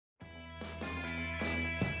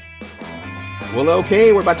Well,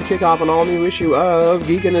 okay, we're about to kick off an all-new issue of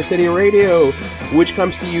Geek in the City Radio, which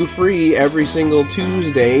comes to you free every single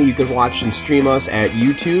Tuesday. You can watch and stream us at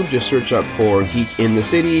YouTube. Just search up for Geek in the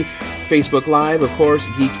City. Facebook Live, of course,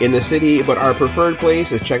 Geek in the City. But our preferred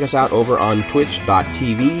place is check us out over on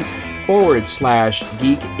twitch.tv/Geek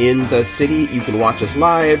in the City. You can watch us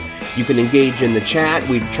live. You can engage in the chat.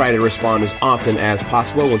 We try to respond as often as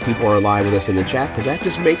possible when people are live with us in the chat, because that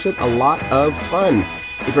just makes it a lot of fun.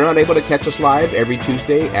 If you're not able to catch us live every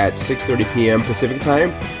Tuesday at 6:30 p.m. Pacific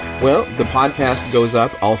Time, well, the podcast goes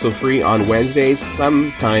up also free on Wednesdays,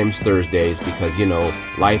 sometimes Thursdays, because, you know,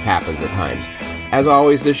 life happens at times. As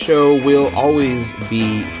always, this show will always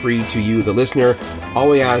be free to you, the listener. All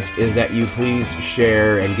we ask is that you please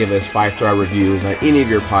share and give us 5-star reviews on any of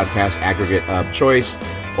your podcast aggregate of choice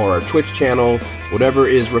or our Twitch channel, whatever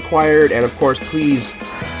is required. And, of course, please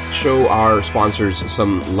show our sponsors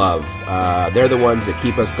some love. They're the ones that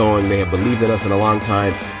keep us going. They have believed in us in a long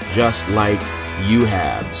time, just like you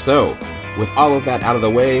have. So, with all of that out of the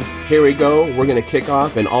way, here we go. We're going to kick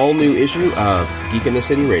off an all-new issue of Geek in the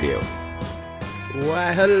City Radio.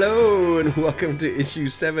 Why, hello, and welcome to issue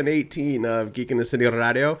 718 of Geek in the City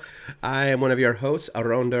Radio. I am one of your hosts,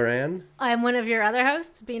 Aron Duran. I am one of your other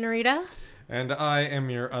hosts, Beanarita. And I am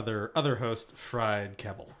your other host, Fried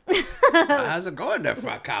Cabell. How's it going there,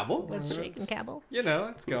 Fried Cabell? What's shaking, Cabell? You know,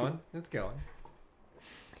 it's going.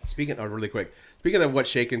 Speaking of what's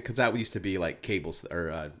shaking, because that used to be like Cable's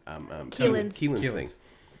or Keelan's thing.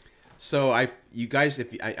 So you guys,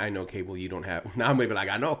 I know Cable, you don't have. Now I'm gonna be like,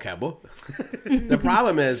 I know Cable. The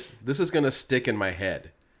problem is this is gonna stick in my head.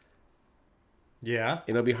 Yeah,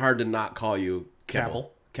 it'll be hard to not call you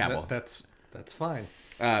Cable. That's fine.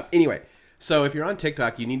 Anyway, so if you're on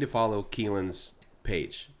TikTok, you need to follow Keelan's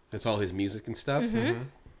page. It's all his music and stuff. Mm-hmm.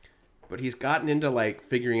 But he's gotten into like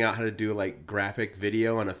figuring out how to do like graphic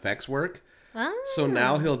video and effects work. Oh. So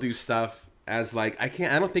now he'll do stuff as like I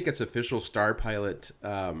don't think it's official Star Pilot.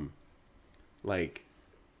 Like,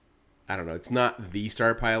 I don't know. It's not the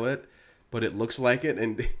Star Pilot, but it looks like it,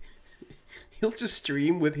 and he'll just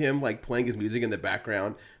stream with him like playing his music in the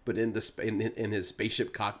background, but in his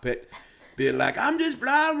spaceship cockpit, being like, "I'm just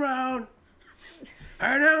flying around,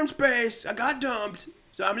 right down in space. I got dumped,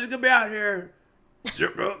 so I'm just gonna be out here."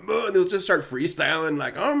 And they'll just start freestyling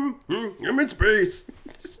like, I'm in space.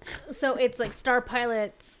 So it's like Star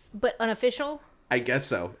Pilots, but unofficial? I guess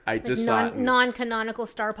so. I like just saw it. Non-canonical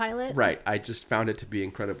Star Pilot? Right. I just found it to be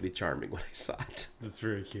incredibly charming when I saw it. It's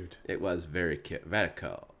very cute. It was very cute. Very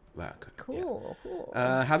cool. Cool.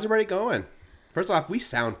 How's everybody going? First off, we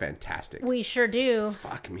sound fantastic. We sure do.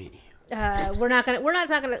 Fuck me. We're not gonna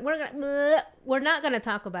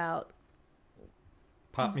talk about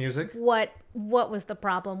pop music. What was the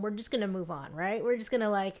problem? We're just gonna move on, right? We're just gonna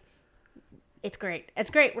like, it's great.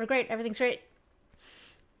 We're great. Everything's great.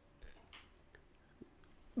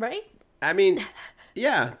 Right? I mean,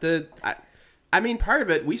 yeah. I mean, part of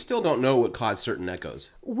it, we still don't know what caused certain echoes.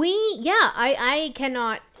 I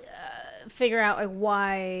cannot figure out like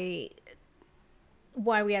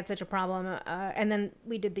why we had such a problem. And then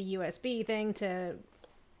we did the USB thing to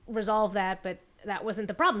resolve that, but that wasn't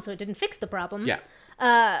the problem, so it didn't fix the problem. Yeah.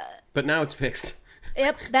 But now it's fixed.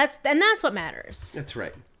 Yep, that's what matters. That's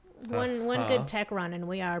right. One good tech run, and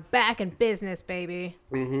we are back in business, baby.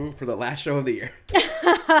 Mm-hmm. For the last show of the year.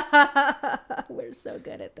 We're so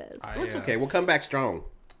good at this. It's okay. We'll come back strong.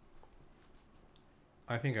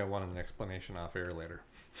 I think I want an explanation off air later.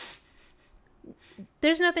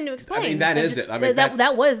 There's nothing to explain. I mean, that is it. I mean,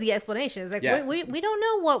 that was the explanation. It's like, yeah. we don't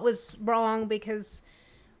know what was wrong because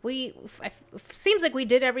seems like we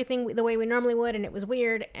did everything the way we normally would, and it was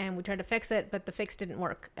weird, and we tried to fix it, but the fix didn't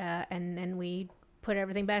work. And then we put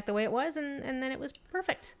everything back the way it was, and then it was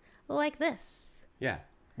perfect. Like this. Yeah.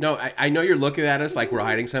 No, I know you're looking at us like we're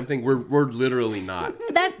hiding something. We're literally not.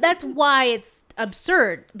 That's why it's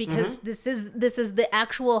absurd, because this is the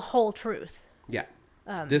actual whole truth. Yeah.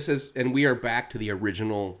 And we are back to the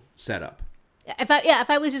original setup. If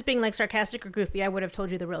I was just being like sarcastic or goofy, I would have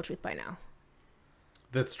told you the real truth by now.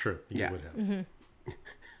 That's true. You would have. Mm-hmm.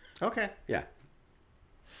 Okay. Yeah.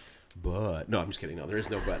 But no, I'm just kidding. No, there is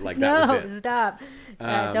no but. Like that was it. No, stop.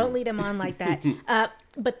 Don't lead him on like that.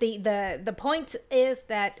 But the point is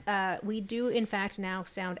that we do in fact now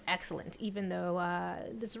sound excellent, even though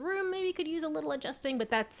this room maybe could use a little adjusting. But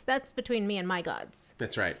that's between me and my gods.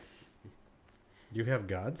 That's right. You have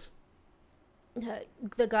gods?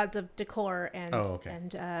 The gods of decor and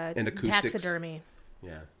and acoustics. Taxidermy.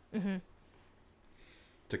 Yeah. Mm-hmm.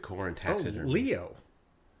 Decor and taxidermy. Oh, Leo.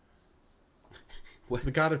 What?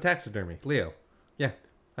 The god of taxidermy, Leo. Yeah,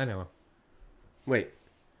 I know him. Wait.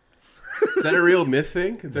 Is that a real myth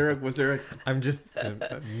thing? Was there a... I'm just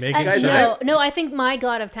making Guys, sure. No, I think my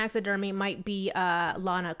god of taxidermy might be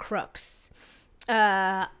Lana Crooks.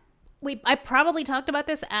 I probably talked about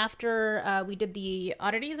this after we did the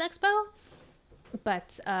Oddities Expo,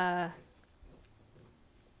 but I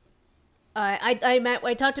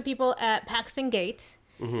talked to people at Paxton Gate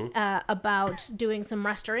about doing some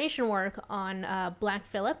restoration work on Black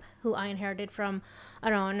Phillip, who I inherited from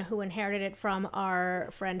Aaron, who inherited it from our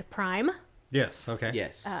friend Prime. Yes. Okay.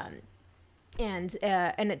 Yes. And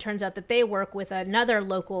it turns out that they work with another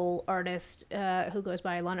local artist who goes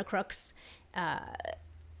by Lana Crooks,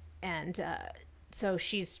 so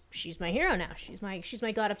she's my hero now. She's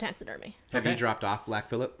my god of taxidermy. Have you dropped off Black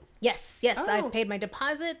Phillip? Yes, Oh. I've paid my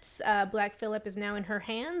deposit. Black Phillip is now in her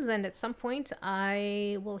hands, and at some point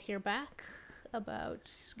I will hear back about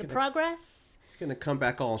the progress. It's going to come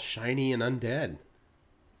back all shiny and undead.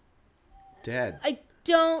 Dead. I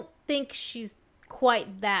don't think she's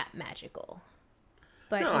quite that magical.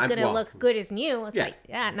 But No, he's going to well, look good as new. It's yeah. like,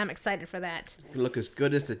 yeah, and I'm excited for that. Look as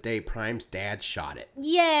good as the day Prime's dad shot it.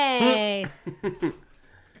 Yay!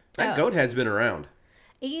 That goat head's been around.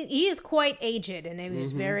 He is quite aged, and he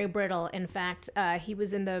was very brittle. In fact, he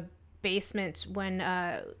was in the basement when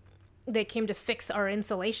they came to fix our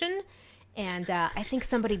insulation, and I think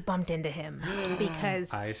somebody bumped into him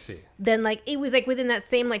because I see. then it was within that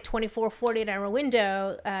same 24, 48 hour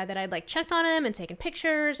window that I'd checked on him and taken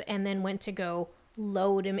pictures, and then went to go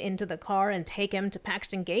load him into the car and take him to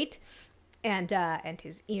Paxton Gate, and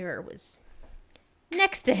his ear was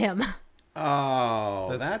next to him.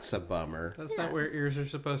 Oh, that's a bummer. That's not where ears are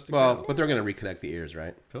supposed to Well, go. but they're going to reconnect the ears,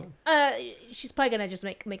 right? Cool. She's probably gonna just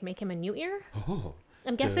make him a new ear. Oh.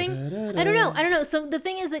 I'm guessing. I don't know. So the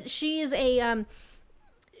thing is that she is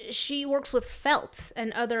she works with felt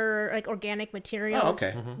and other organic materials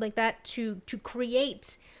okay. like that to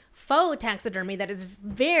create faux taxidermy that is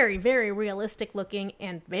very, very realistic looking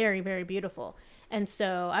and very, very beautiful. And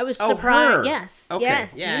so I was surprised. Her. Yes, Okay.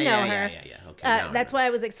 yes, Yeah, you know yeah, her. yeah. Okay, now I That's know. why I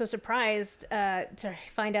was so surprised to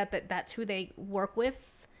find out that that's who they work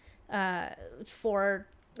with for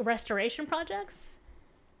restoration projects.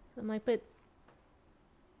 I'm like, but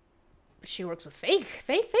she works with fake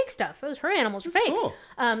stuff. Those her animals are That's fake. cool.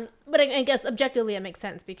 But I guess objectively it makes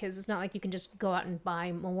sense because it's not like you can just go out and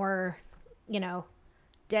buy more,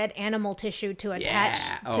 dead animal tissue to attach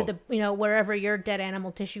to the wherever your dead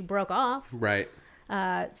animal tissue broke off. Right.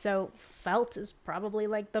 So felt is probably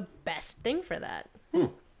the best thing for that.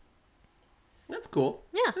 That's cool.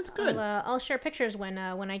 Yeah, That's good. I'll share pictures when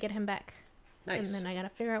I get him back. Nice. And then I gotta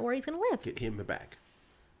figure out where he's gonna live. Get him back.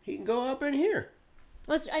 He can go up in here.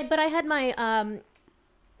 But I had my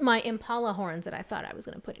my Impala horns that I thought I was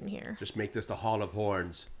gonna put in here. Just make this the Hall of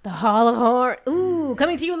Horns. The Hall of Horns. Ooh,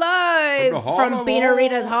 coming to you live From the Hall from of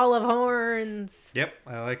Beanarita's Horns. Hall of Horns. Yep,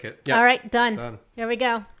 I like it. Yep. All right, done. Done. Here we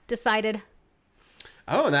go. Decided.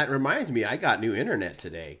 Oh, and that reminds me, I got new internet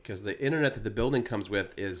today because the internet that the building comes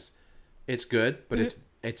with it's good, but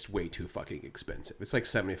it's way too fucking expensive. It's like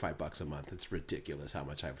 $75 a month. It's ridiculous how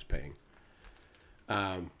much I was paying.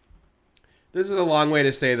 This is a long way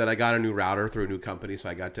to say that I got a new router through a new company, so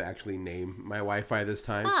I got to actually name my Wi-Fi this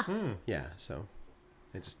time. Yeah, so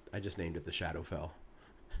I just named it the Shadowfell.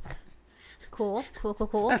 Cool.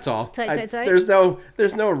 That's all. Tight. There's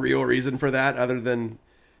no real reason for that other than,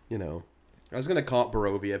 I was gonna call it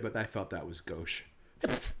Barovia, but I felt that was gauche.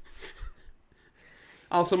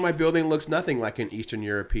 Also, my building looks nothing like an Eastern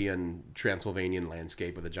European Transylvanian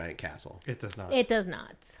landscape with a giant castle. It does not. It does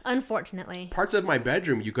not, unfortunately. Parts of my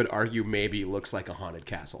bedroom, you could argue, maybe looks like a haunted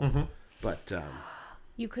castle, but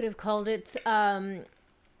You could have called it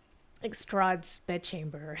Strahd's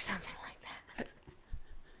bedchamber or something like that.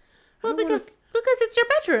 Well, because it's your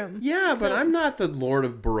bedroom. yeah, but I'm not the Lord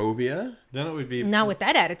of Barovia. Then it would be. Not with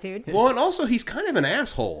that attitude. Well, and also he's kind of an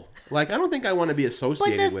asshole. I don't think I want to be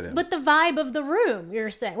associated with him. But the vibe of the room, you're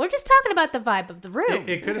saying. We're just talking about the vibe of the room.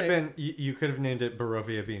 It could have been. You could have named it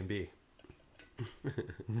Barovia B&B.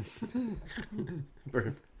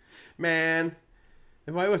 Man,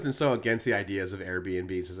 if I wasn't so against the ideas of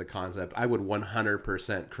Airbnbs as a concept, I would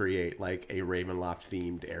 100% create a Ravenloft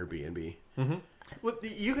themed Airbnb. Well,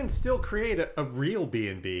 you can still create a real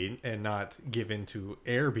B&B and not give into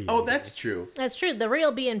Airbnb. Oh, that's true. That's true. The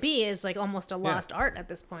real B&B is almost a lost art at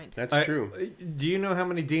this point. That's true. Do you know how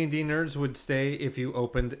many D&D nerds would stay if you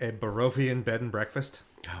opened a Barovian bed and breakfast?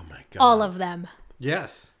 Oh my god. All of them.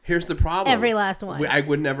 Yes. Here's the problem. Every last one. I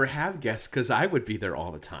would never have guests because I would be there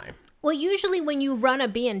all the time. Well, usually when you run a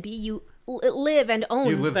B&B, you live and own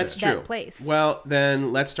You live That's that true. place. Well,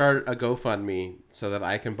 then let's start a GoFundMe so that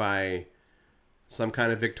I can buy Some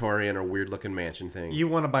kind of Victorian or weird-looking mansion thing. You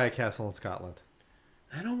want to buy a castle in Scotland?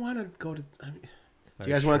 I don't want to go to... do Are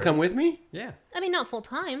you guys you want to sure? come with me? Yeah. I mean, not full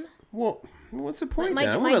time. Well, what's the point My,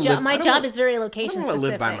 now? I my, wanna jo- live- my I don't job want- is very I location don't want to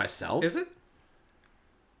specific. live by myself. Is it?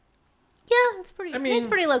 Yeah, it's pretty. I mean- it's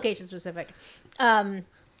pretty location specific. I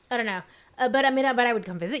don't know, but I would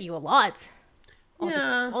come visit you a lot,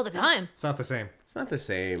 Yeah. all the time. It's not the same. It's not the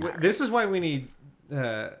same. This is why we need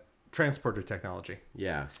transporter technology.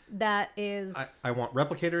 Yeah. That is. I want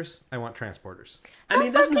replicators. I want transporters. I mean,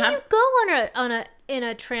 it How far doesn't can have... you go in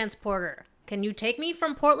a transporter? Can you take me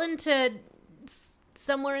from Portland to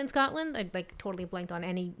somewhere in Scotland? I like totally blanked on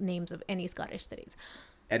any names of any Scottish cities.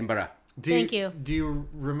 Edinburgh. Thank you. Do you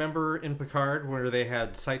remember in Picard where they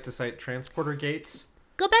had site-to-site transporter gates?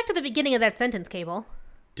 Go back to the beginning of that sentence, Cable.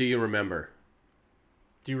 Do you remember?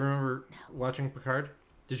 Do you remember watching Picard?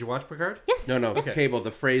 Did you watch Picard? Yes. No, Okay. Cable,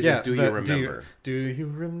 the phrase is, do you remember? Do you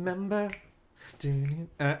remember? Do you,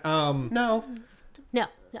 No. No.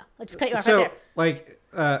 I'll just cut you off so, right there.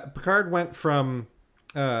 like, Picard went from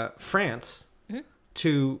France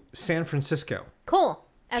to San Francisco Cool.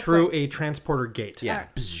 through Excellent. a transporter gate. Yeah.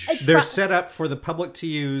 It's They're pro- set up for the public to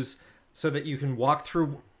use so that you can walk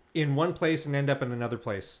through in one place and end up in another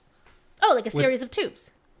place. Oh, like a series of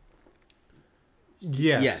tubes.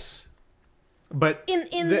 Yes. Yes. But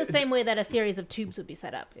In the same way that a series of tubes would be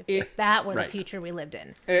set up, if that were right. the future we lived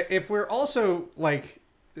in. if we're also like,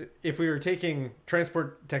 if we were taking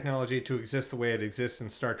transport technology to exist the way it exists in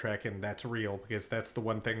Star Trek, and that's real because that's the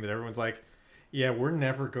one thing that everyone's like, yeah, we're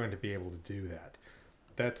never going to be able to do that.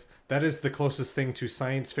 That is the closest thing to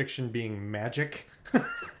science fiction being magic.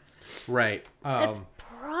 Right. That's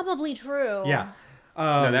probably true. Yeah.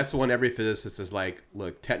 No, that's the one every physicist is like,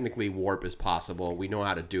 look, technically warp is possible. We know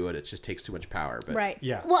how to do it. It just takes too much power. But Right.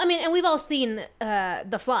 Yeah. Well, I mean, and we've all seen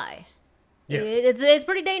The Fly. Yes. It's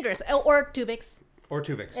pretty dangerous. Or Tuvix. Or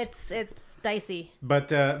Tuvix. It's dicey.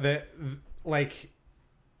 But like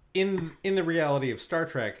in the reality of Star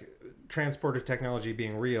Trek, transporter technology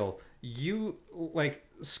being real, you like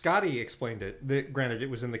Scotty explained it. That granted, it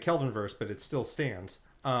was in the Kelvinverse, but it still stands.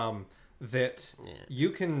 That you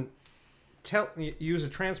can use a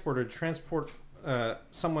transporter to transport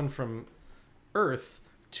someone from Earth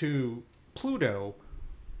to Pluto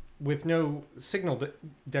with no signal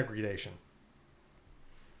degradation.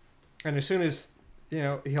 And as soon as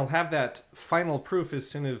he'll have that final proof as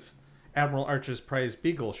soon as Admiral Archer's prize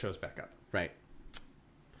Beagle shows back up. Right.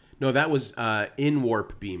 No, that was in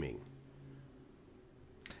warp beaming.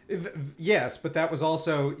 Yes, but that was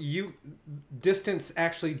also distance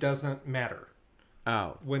actually doesn't matter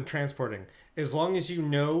Oh. when transporting. As long as you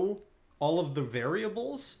know all of the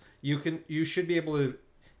variables, you should be able to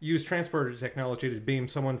use transporter technology to beam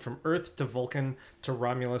someone from Earth to Vulcan to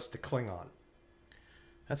Romulus to Klingon.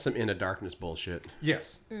 That's some Into Darkness bullshit.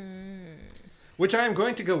 Yes. Which I am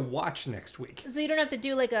going to go watch next week. So you don't have to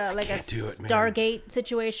do like a can't do it, man. Stargate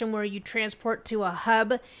situation where you transport to a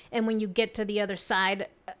hub, and when you get to the other side,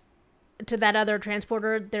 to that other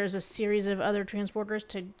transporter, there's a series of other transporters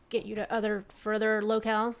to get you to other further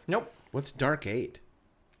locales. Nope. What's Dark 8?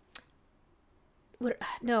 No,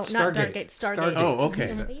 not Stargate. Darkgate. Stargate. Oh,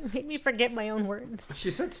 okay. You made me forget my own words.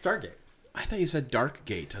 She said Stargate. I thought you said Dark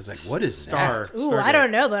Gate. I was like, what is Star. that? Ooh, Stargate. I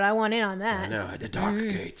don't know, but I want in on I that. know, the Dark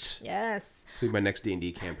Gates. Yes. It's going to be my next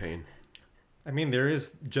D&D campaign. I mean, there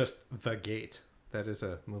is just The Gate. That is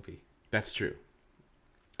a movie. That's true.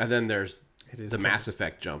 And then there's It is the fun. Mass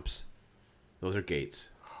Effect jumps. Those are gates.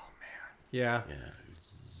 Yeah.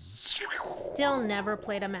 Still never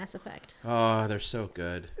played a Mass Effect. Oh, they're so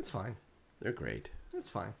good. It's fine. They're great. It's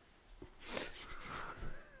fine.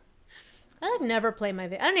 I've never played I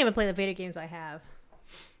don't even play the video games I have.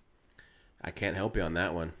 I can't help you on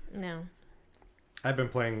that one. No. I've been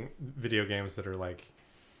playing video games that are like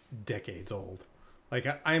decades old.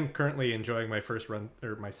 Like I'm currently enjoying my first run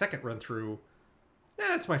or my second run through.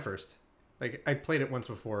 It's my first. Like I played it once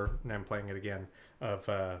before, and I'm playing it again. Of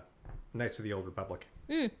Knights of the Old Republic.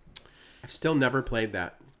 I've still never played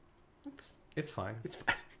that. It's fine. It's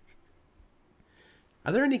fine.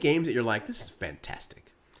 Are there any games that you're like, this is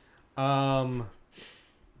fantastic?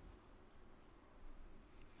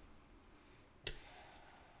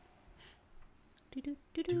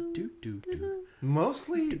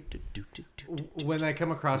 Mostly when I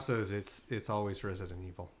come across those, it's always Resident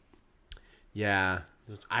Evil. Yeah.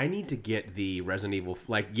 I need to get the Resident Evil,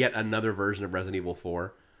 like yet another version of Resident Evil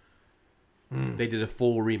 4. They did a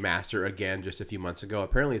full remaster again just a few months ago.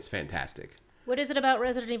 Apparently it's fantastic. What is it about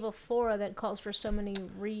Resident Evil 4 that calls for so many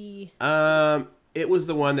It was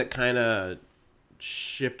the one that kind of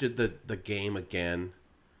shifted the game again.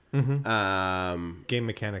 Game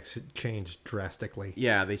mechanics changed drastically.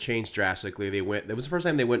 Yeah, they changed drastically. It was the first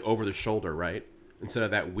time they went over the shoulder, right? Instead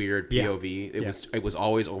of that weird POV, it was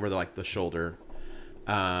always over the shoulder.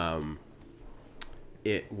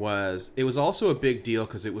 It was also a big deal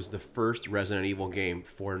because it was the first Resident Evil game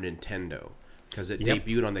for Nintendo, because it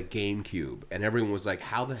debuted on the GameCube, and everyone was like,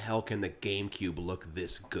 "How the hell can the GameCube look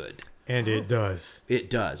this good?" And it does. It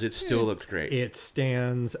does. It still looks great. It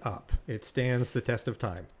stands up. It stands the test of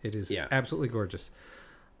time. It is absolutely gorgeous.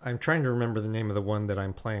 I'm trying to remember the name of the one that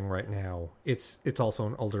I'm playing right now. It's also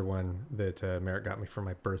an older one that Merritt got me for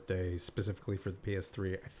my birthday, specifically for the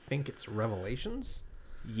PS3. I think it's Revelations.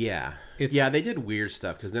 Yeah, they did weird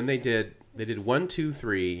stuff, because then they did 1, 2,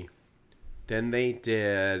 3, then they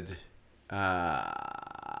did.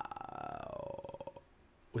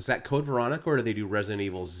 Was that Code Veronica, or did they do Resident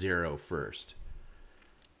Evil 0 first?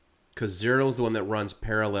 Because 0 is the one that runs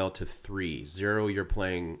parallel to 3. 0, you're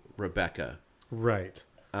playing Rebecca. Right.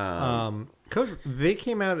 They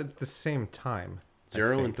came out at the same time.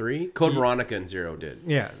 0 and 3? Code Veronica and 0 did.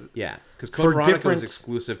 Yeah. Yeah. Because Code Veronica was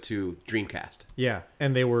exclusive to Dreamcast. Yeah.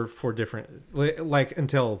 And they were for different... Like,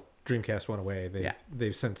 until Dreamcast went away,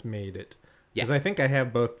 they've since made it. Because I think I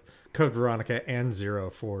have both Code Veronica and 0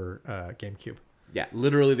 for GameCube. Yeah.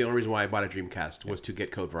 Literally the only reason why I bought a Dreamcast was to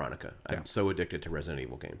get Code Veronica. I'm so addicted to Resident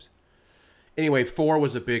Evil games. Anyway, 4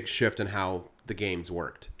 was a big shift in how the games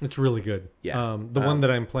worked. It's really good. Yeah. The one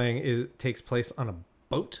that I'm playing takes place on a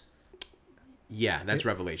boat. Yeah, that's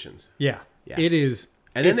Revelations. Yeah. It is.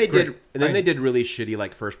 And then they did really shitty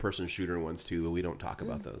like first person shooter ones too, but we don't talk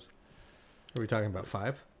about those. Are we talking about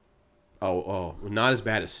 5? Oh, not as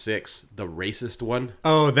bad as 6. The racist one.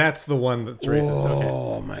 Oh, that's the one that's racist.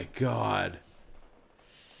 Oh my god.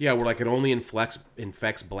 Yeah, where like it only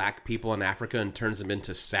infects black people in Africa and turns them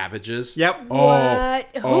into savages. Yep. What?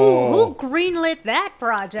 Who greenlit that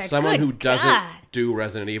project? Someone Good who doesn't God. do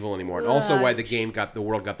Resident Evil anymore. And also why the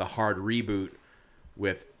world got the hard reboot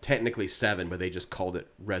with technically 7, but they just called it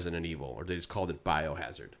Resident Evil, or they just called it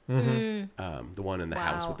Biohazard. The one in the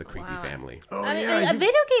house with the creepy family. Oh, I mean, yeah. a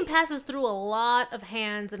video game passes through a lot of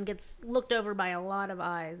hands and gets looked over by a lot of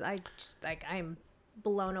eyes. I'm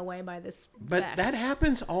blown away by this. But fact. that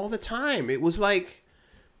happens all the time. It was like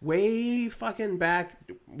way fucking back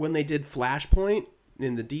when they did Flashpoint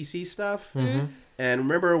in the DC stuff. And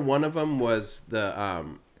remember, one of them was the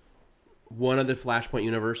one of the Flashpoint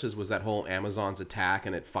universes was that whole Amazon's attack,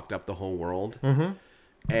 and it fucked up the whole world.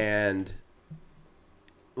 And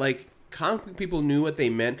like comic book people knew what they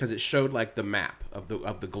meant because it showed like the map of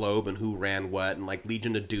the globe and who ran what, and like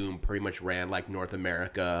Legion of Doom pretty much ran like North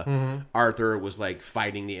America. Arthur was like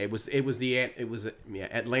fighting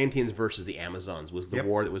Atlanteans versus the Amazons was the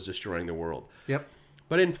war that was destroying the world. Yep.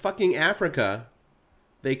 But in fucking Africa,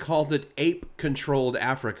 they called it ape-controlled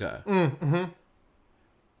Africa.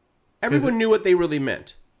 Everyone knew what they really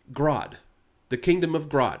meant. Grodd. The Kingdom of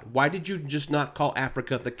Grodd. Why did you just not call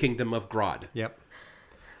Africa the Kingdom of Grodd? Yep.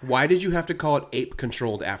 Why did you have to call it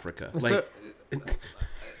ape-controlled Africa? So,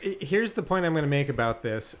 here's the point I'm going to make about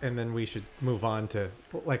this, and then we should move on to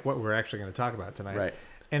like what we're actually going to talk about tonight. Right.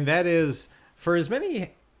 And that is, for as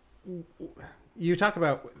many... You talk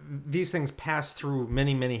about these things pass through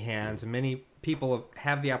many, many hands, and many people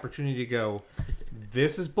have the opportunity to go,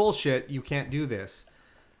 this is bullshit, you can't do this.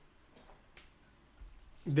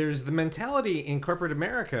 There's the mentality in corporate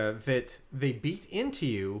America that they beat into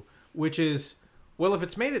you, which is, well, if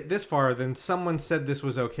it's made it this far, then someone said this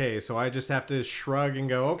was okay, so I just have to shrug and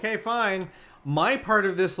go, okay, fine. My part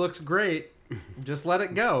of this looks great. Just let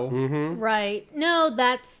it go. Right. No,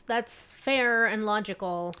 that's fair and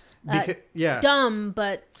logical. It's dumb,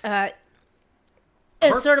 but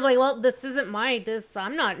it's sort of like, well, this isn't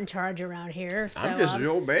I'm not in charge around here. So, I'm just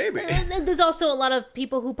your baby. And there's also a lot of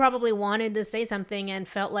people who probably wanted to say something and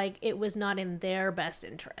felt like it was not in their best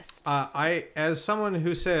interest. As someone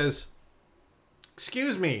who says,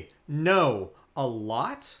 excuse me, no, a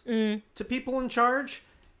lot to people in charge,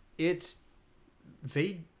 it's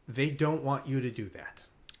they don't want you to do that.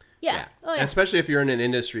 Yeah. Oh, yeah. Especially if you're in an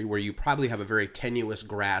industry where you probably have a very tenuous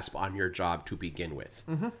grasp on your job to begin with.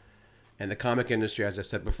 And the comic industry, as I've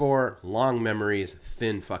said before, long memories,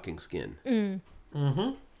 thin fucking skin.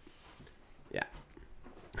 Yeah.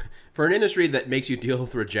 For an industry that makes you deal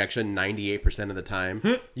with rejection 98% of the time,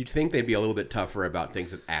 you'd think they'd be a little bit tougher about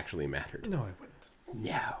things that actually mattered. No, I wouldn't.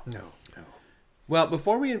 No. Well,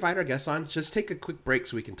 before we invite our guests on, just take a quick break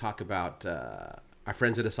so we can talk about our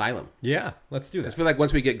friends at Asylum. Yeah, let's do I that. feel like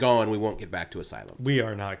once we get going, we won't get back to Asylum. We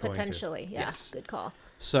are not going Potentially, to. yeah. Yes. Good call.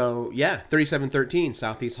 So, yeah, 3713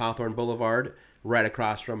 Southeast Hawthorne Boulevard, right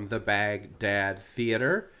across from the Baghdad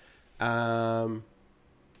Theater.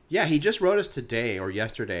 Yeah, he just wrote us today or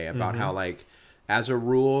yesterday about how, like, as a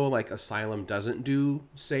rule, like, Asylum doesn't do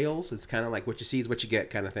sales. It's kind of like what you see is what you get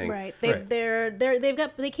kind of thing. Right. Right.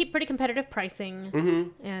 They keep pretty competitive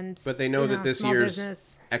pricing. And But they know that this small year's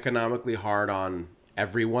business. economically hard on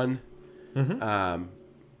everyone.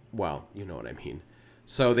 Well, you know what I mean.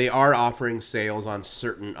 So they are offering sales on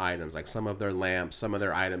certain items, like some of their lamps, some of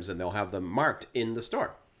their items, and they'll have them marked in the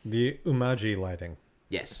store. The Umaji lighting.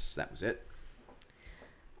 Yes, that was it.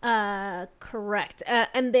 Correct.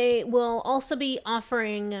 And they will also be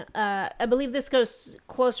offering, I believe this goes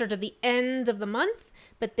closer to the end of the month,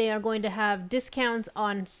 but they are going to have discounts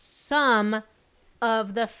on some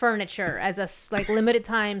of the furniture as a like limited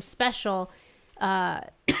time special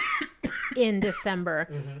in December.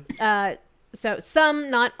 So some,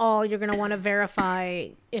 not all, you're going to want to verify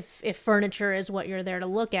if furniture is what you're there to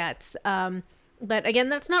look at. But again,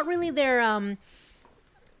 that's not really their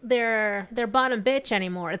bottom bitch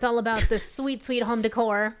anymore. It's all about this sweet, sweet home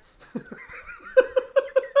decor.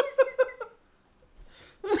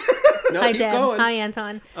 No, Hi, keep Deb. going. Hi,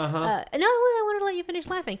 Anton. No, I wanted to let you finish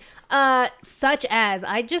laughing. Such as,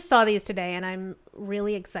 I just saw these today, and I'm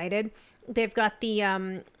really excited. They've got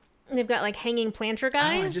they've got like hanging planter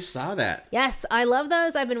guys. Oh, I just saw that. Yes, I love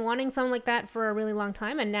those. I've been wanting some like that for a really long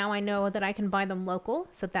time, and now I know that I can buy them local,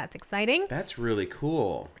 so that's exciting. That's really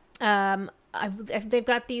cool. They've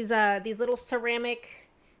got these little ceramic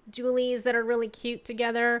dualies that are really cute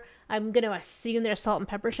together. I'm going to assume they're salt and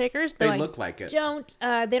pepper shakers. They look like it. They don't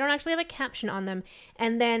actually have a caption on them.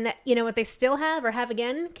 And then, you know what they still have or have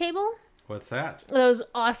again, Cable? What's that? Those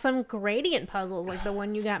awesome gradient puzzles, like the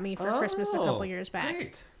one you got me for Christmas a couple years back.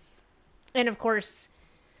 Great. And of course,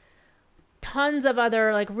 tons of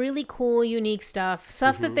other like really cool, unique stuff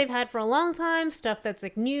that they've had for a long time, stuff that's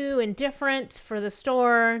like new and different for the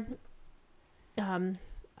store.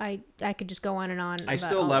 I could just go on and on. I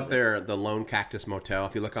still love the Lone Cactus Motel.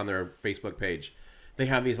 If you look on their Facebook page, they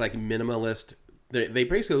have these like minimalist. They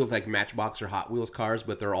basically look like Matchbox or Hot Wheels cars,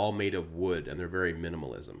 but they're all made of wood and they're very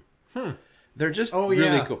minimalism. They're just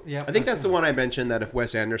really cool. Yep, I think that's the one I mentioned that if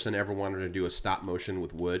Wes Anderson ever wanted to do a stop motion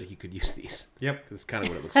with wood, he could use these. Yep. That's kind of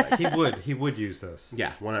what it looks like. He would use those.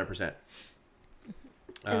 Yeah, 100%.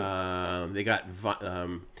 They got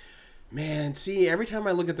man, see, every time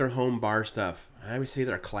I look at their home bar stuff, I would say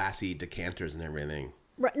they're classy decanters and everything.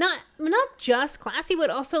 Right, not just classy, but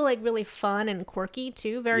also like really fun and quirky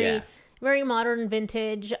too. Very modern,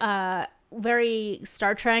 vintage, very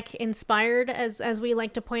Star Trek inspired, as we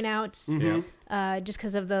like to point out. Yeah. Just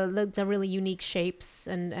because of the really unique shapes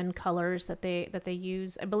and colors that they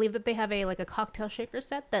use. I believe that they have a cocktail shaker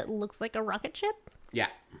set that looks like a rocket ship. Yeah,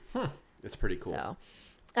 it's pretty cool. So,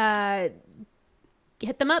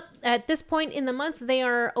 hit them up. At this point in the month, they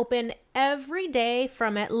are open every day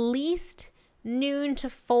from at least noon to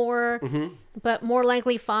 4, but more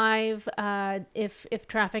likely 5 if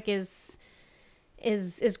traffic is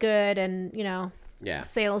good and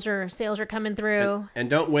sales are coming through. And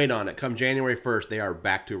don't wait on it. Come January 1st, they are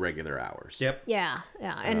back to regular hours. Yep. Yeah.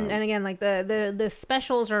 And again, like the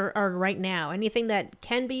specials are right now. Anything that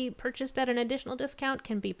can be purchased at an additional discount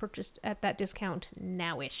can be purchased at that discount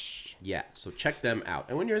nowish. Yeah, so check them out.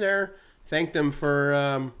 And when you're there, thank them for,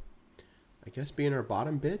 I guess, being our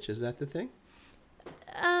bottom bitch. Is that the thing?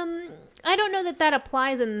 I don't know that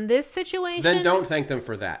applies in this situation. Then don't thank them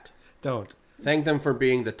for that. Don't. Thank them for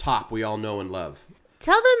being the top we all know and love.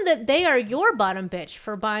 Tell them that they are your bottom bitch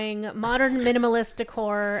for buying modern minimalist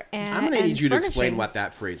decor and I'm going to need you to explain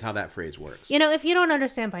furnishings. how that phrase works. If you don't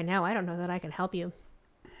understand by now, I don't know that I can help you.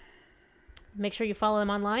 Make sure you follow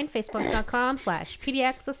them online,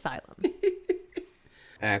 facebook.com/PDXAsylum.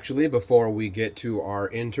 Actually, before we get to our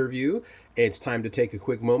interview, it's time to take a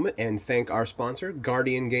quick moment and thank our sponsor,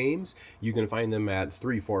 Guardian Games. You can find them at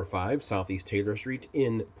 345 Southeast Taylor Street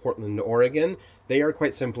in Portland, Oregon. They are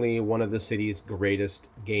quite simply one of the city's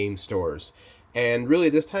greatest game stores. And really,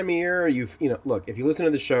 this time of year, look, if you listen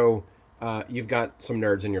to the show, you've got some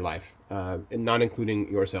nerds in your life, and not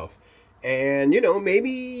including yourself. And,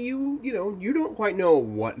 maybe you don't quite know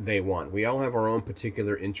what they want. We all have our own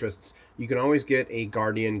particular interests. You can always get a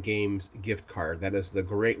Guardian Games gift card. That is the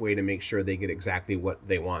great way to make sure they get exactly what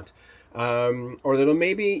they want. Or that'll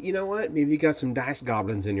maybe you got some dice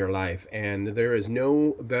goblins in your life, and there is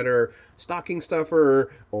no better stocking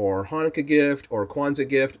stuffer or Hanukkah gift or Kwanzaa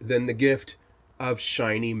gift than the gift of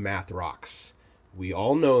shiny math rocks. We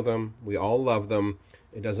all know them. We all love them.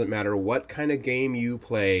 It doesn't matter what kind of game you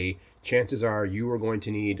play. Chances are you are going to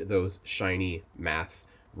need those shiny math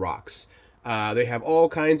rocks. They have all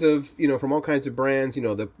kinds of, from all kinds of brands,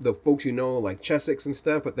 the folks like Chessex and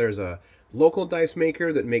stuff, but there's a local dice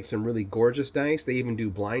maker that makes some really gorgeous dice. They even do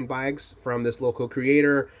blind bags from this local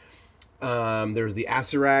creator. There's the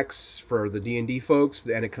Acerax for the D&D folks,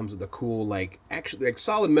 and it comes with a cool, actually,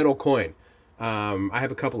 solid metal coin. I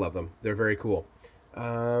have a couple of them. They're very cool.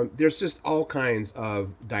 There's just all kinds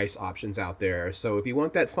of dice options out there. So if you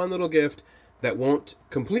want that fun little gift that won't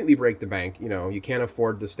completely break the bank, you can't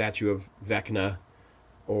afford the statue of Vecna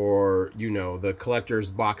or, the collector's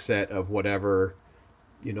box set of whatever,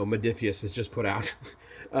 Modiphius has just put out,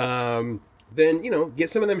 then,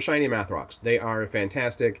 get some of them shiny math rocks. They are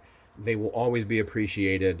fantastic. They will always be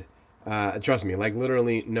appreciated. Trust me,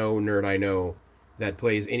 literally no nerd I know that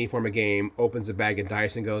plays any form of game, opens a bag of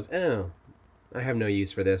dice and goes, oh, I have no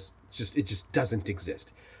use for this. It just doesn't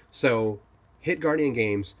exist. So hit Guardian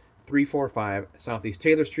Games, 345 Southeast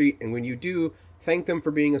Taylor Street, and when you do, thank them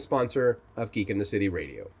for being a sponsor of Geek in the City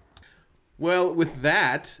Radio. Well, with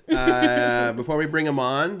that, before we bring them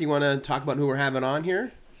on, do you want to talk about who we're having on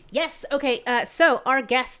here? Yes. Okay. So our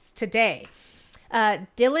guests today.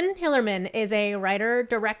 Dylan Hillerman is a writer,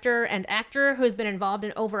 director, and actor who's been involved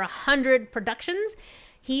in over 100 productions.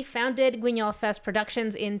 He founded Guignol Fest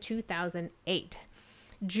Productions in 2008.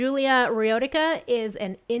 Julia Riotica is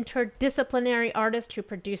an interdisciplinary artist who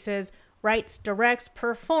produces, writes, directs,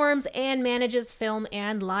 performs, and manages film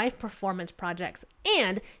and live performance projects.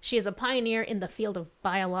 And she is a pioneer in the field of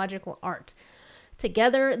biological art.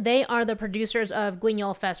 Together, they are the producers of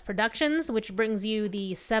Guignol Fest Productions, which brings you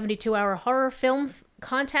the 72-hour horror film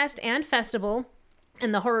contest and festival,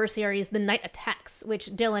 and the horror series The Night Attacks,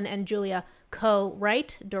 which Dylan and Julia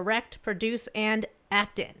co-write, direct, produce, and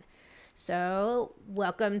act in. So,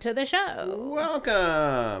 welcome to the show.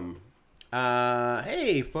 Welcome.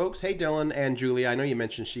 Hey, folks. Hey, Dylan and Julia. I know you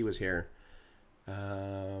mentioned she was here.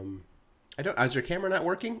 Is your camera not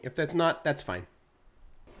working? If that's not, that's fine.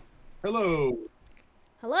 Hello.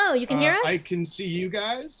 Hello, you can hear us? I can see you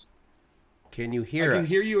guys. Can you hear us? I can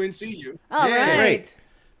hear you and see you. All right. Great.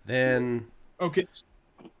 Then. Okay,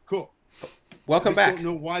 cool. Welcome back. I don't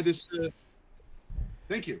know why this...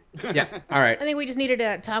 Thank you. Yeah, all right. I think we just needed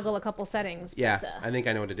to toggle a couple settings. Yeah, I think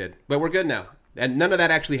I know what it did. But we're good now. And none of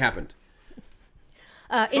that actually happened.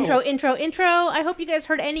 Intro. I hope you guys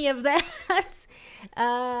heard any of that.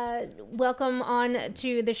 Welcome on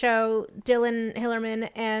to the show, Dylan Hillerman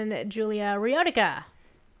and Julia Riotica.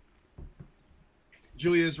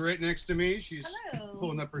 Julia's right next to me. She's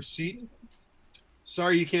pulling up her seat.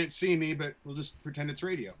 Sorry you can't see me, but we'll just pretend it's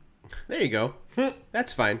radio. There you go.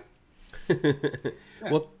 That's fine.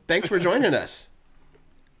 Well, thanks for joining us.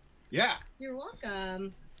 Yeah. You're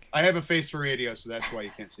welcome. I have a face for radio, so that's why you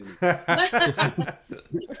can't see me.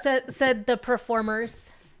 Said the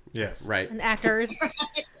performers. Yes. Right. And actors.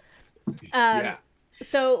 Yeah.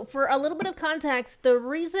 So for a little bit of context, the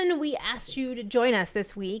reason we asked you to join us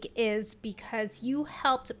this week is because you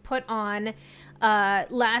helped put on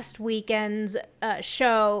last weekend's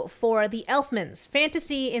show for the Elfmans,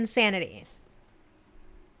 Fantasy Insanity.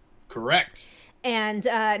 Correct. And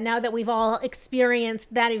now that we've all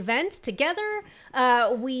experienced that event together,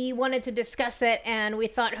 we wanted to discuss it, and we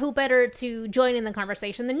thought who better to join in the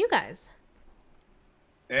conversation than you guys.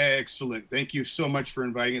 Excellent. Thank you so much for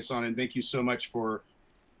inviting us on, and thank you so much for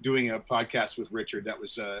doing a podcast with Richard. That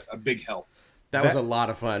was a big help. That was a lot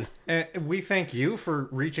of fun. We thank you for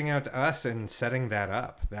reaching out to us and setting that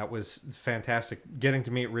up. That was fantastic. Getting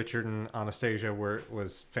to meet Richard and Anastasia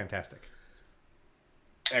was fantastic.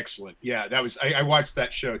 Excellent. Yeah, that was. I watched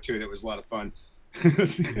that show too. That was a lot of fun.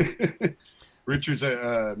 Richard's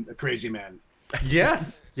a crazy man.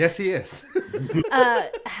 Yes, he is.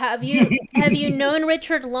 Have you known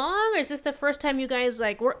Richard long, or is this the first time you guys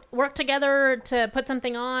worked together to put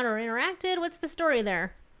something on or interacted? What's the story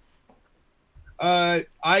there? I've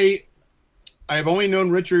only known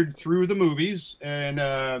Richard through the movies, and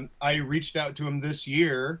I reached out to him this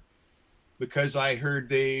year because I heard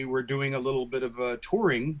they were doing a little bit of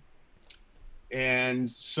touring, and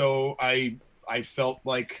so I felt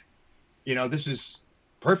like, this is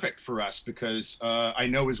perfect for us because I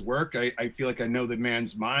know his work. I feel like I know the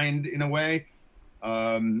man's mind in a way,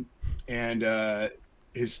 and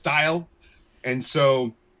his style, and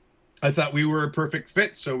so I thought we were a perfect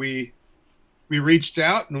fit. So we reached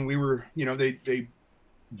out, and we were, they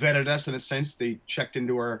vetted us in a sense. They checked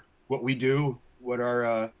into what we do, what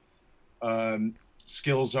our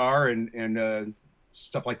skills are, and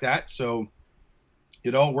stuff like that. So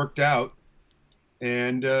it all worked out.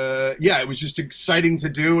 And it was just exciting to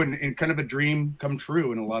do, and kind of a dream come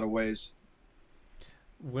true in a lot of ways.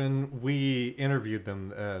 When we interviewed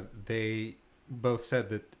them, they both said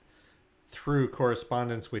that through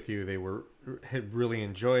correspondence with you, they had really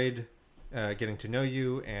enjoyed getting to know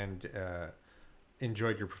you and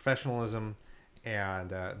enjoyed your professionalism,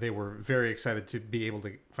 and they were very excited to be able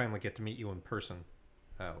to finally get to meet you in person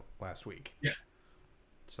last week. Yeah.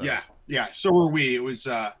 So. Yeah. So were we. It was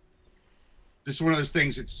just one of those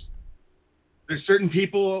things. There's certain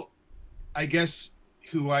people, I guess,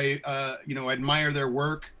 who I admire their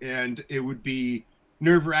work, and it would be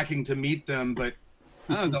nerve-wracking to meet them, but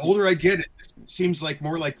the older I get, it seems like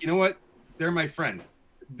more like, you know what, they're my friend.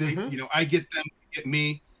 They, I get them, they get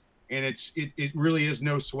me, and it really is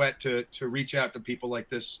no sweat to reach out to people like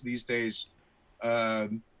this these days.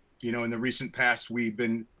 In the recent past, we've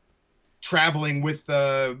been traveling with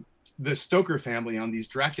the Stoker family on these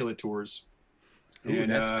Dracula tours. Ooh,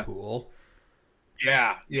 and that's cool.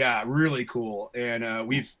 Yeah, really cool. And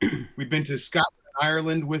we've been to Scotland,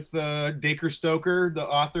 Ireland with Dacre Stoker, the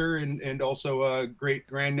author, and also a great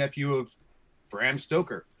grandnephew of Bram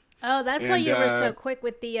Stoker. Oh, that's why you were so quick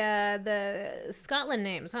with the Scotland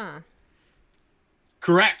names, huh?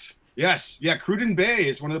 Correct. Yes. Yeah, Cruden Bay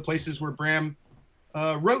is one of the places where Bram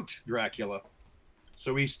wrote Dracula.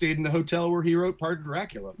 So we stayed in the hotel where he wrote part of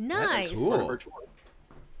Dracula. Nice. That's cool.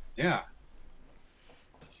 Yeah.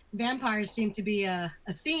 Vampires seem to be a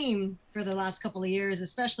theme for the last couple of years,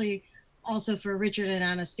 especially also for Richard and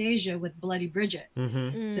Anastasia with Bloody Bridget.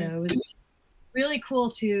 Mm-hmm. So it was really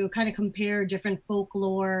cool to kind of compare different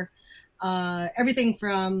folklore, everything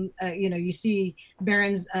from, you see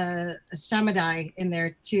Baron's Samadai in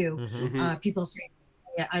there too. Mm-hmm. People say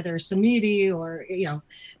either Samedi or,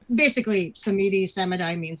 basically Samedi,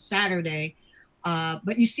 Samadai means Saturday.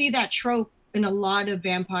 But you see that trope in a lot of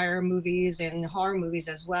vampire movies and horror movies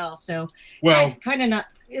as well. So, well, kind of not.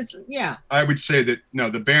 It's I would say that no,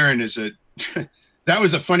 the Baron is that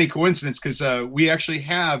was a funny coincidence because we actually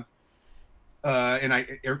have, and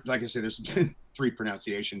like I say, there's 3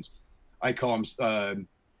 pronunciations. I call him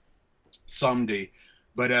Samedi,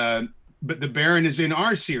 but the Baron is in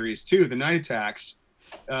our series too, the Night Attacks,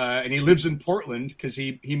 and he lives in Portland because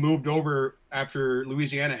he moved over after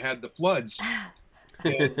Louisiana had the floods.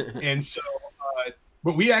 And so,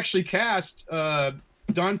 but we actually cast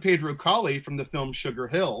Don Pedro Colley from the film Sugar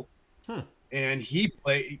Hill, and he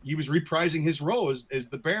was reprising his role as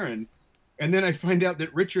the Baron. And then I find out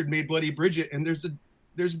that Richard made Bloody Bridget, and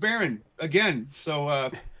there's Baron again. So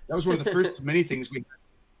that was one of the first of many things we had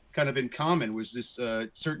kind of in common was this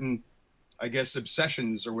certain, I guess,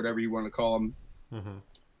 obsessions or whatever you want to call them.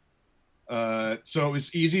 Mm-hmm. So it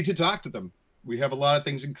was easy to talk to them. We have a lot of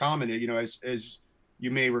things in common, as you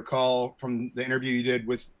may recall from the interview you did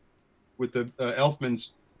with the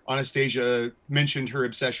Elfmans. Anastasia mentioned her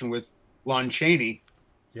obsession with Lon Chaney,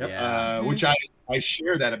 which I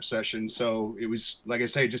share that obsession. So it was, like I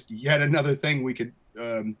say, just yet another thing we could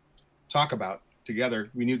talk about together.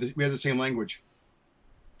 We knew that we had the same language,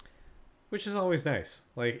 which is always nice.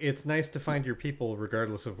 Like, it's nice to find your people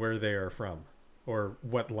regardless of where they are from or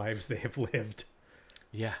what lives they have lived.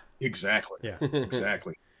 Yeah, exactly. Yeah,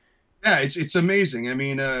 exactly. Yeah, it's amazing. I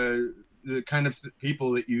mean, the kind of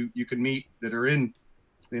people that you can meet that are in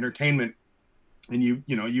entertainment, and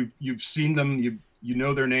you've seen them, you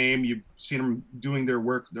know their name, you've seen them doing their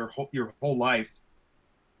work your whole life,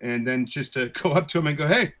 and then just to go up to them and go,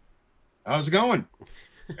 "Hey, how's it going?"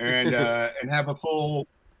 and have a full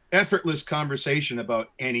effortless conversation about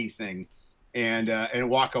anything, and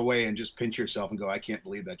walk away and just pinch yourself and go, "I can't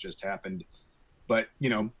believe that just happened." But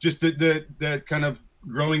just the kind of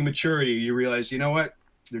growing maturity, you realize, you know what,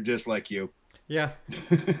 they're just like you. Yeah.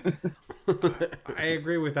 I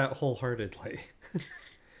agree with that wholeheartedly.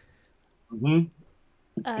 Mm-hmm.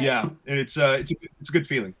 Yeah, and it's a good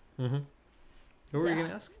feeling. Mm-hmm. What were you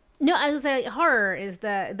gonna ask? No, I was saying horror is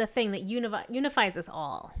the thing that unifies us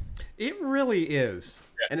all. It really is,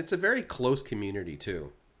 and it's a very close community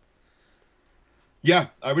too. Yeah,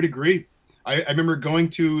 I would agree. I remember going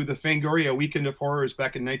to the Fangoria Weekend of Horrors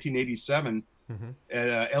back in 1987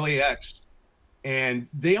 at LAX, and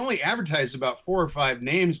they only advertised about 4 or 5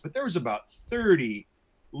 names, but there was about 30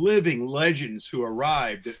 living legends who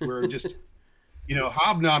arrived that were just,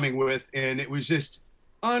 hobnobbing with, and it was just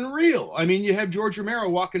unreal. I mean, you have George Romero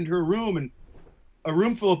walk into a room, and a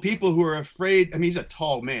room full of people who are afraid. I mean, he's a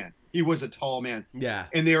tall man. He was a tall man. Yeah.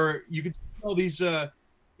 And you could see all these,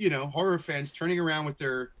 horror fans turning around with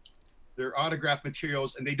their autograph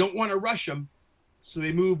materials, and they don't want to rush them, so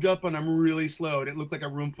they moved up on them really slow, and it looked like a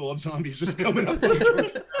room full of zombies just coming up.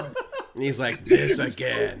 And he's like, "This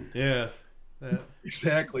again." Yes.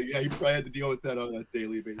 Exactly. Yeah, he probably had to deal with that on a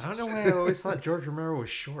daily basis. I don't know why I always thought George Romero was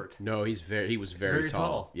short. No, he was very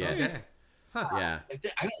tall. Yes. Okay. Huh. Yeah.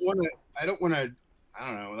 I don't want to. I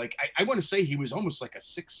don't know. Like I want to say he was almost like a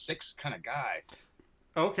 6'6" kind of guy.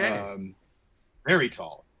 Okay. very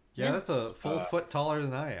tall. Yeah, that's a full foot taller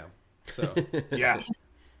than I am. So Yeah.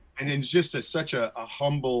 And then just such a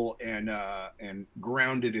humble and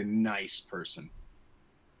grounded and nice person.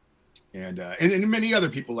 And many other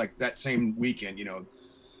people like that same weekend, you know,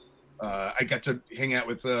 I got to hang out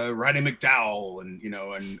with Roddy McDowell and, you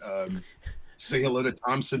know, and say hello to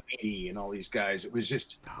Tom Savini and all these guys. It was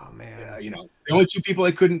just, oh man, you know, the only two people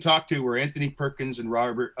I couldn't talk to were Anthony Perkins and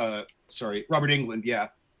Robert Englund. Yeah.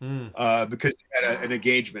 Because they had an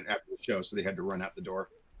engagement after the show. So they had to run out the door.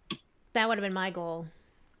 That would have been my goal.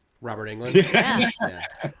 Robert Englund.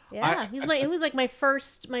 Yeah. He was like my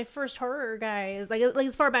first horror guy. Is like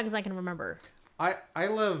as far back as I can remember. I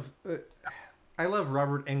love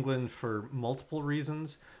Robert Englund for multiple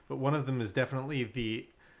reasons, but one of them is definitely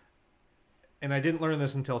and I didn't learn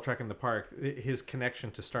this until Trek in the Park, his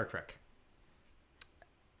connection to Star Trek.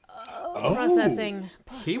 Processing.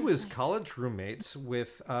 He was college roommates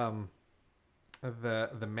with the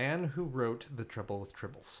man who wrote The Trouble with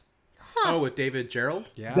Tribbles. Oh, with David Gerald?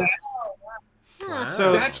 Yeah. Wow.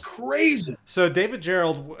 So that's crazy. So David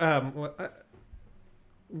Gerald,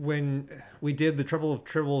 when we did The Trouble with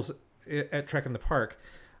Tribbles at Trek in the Park,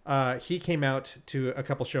 he came out to a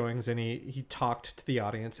couple showings and he talked to the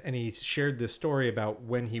audience and he shared this story about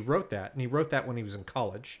when he wrote that. And he wrote that when he was in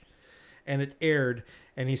college. And it aired,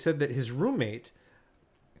 and he said that his roommate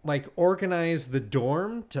like organized the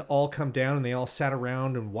dorm to all come down, and they all sat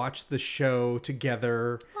around and watched the show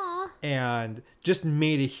together. Aww. And just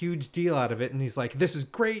made a huge deal out of it. And he's like, "This is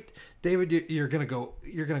great, David. You're gonna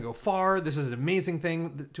go far. This is an amazing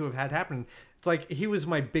thing to have had happen." It's like he was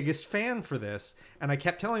my biggest fan for this, and I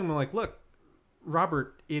kept telling him like, "Look,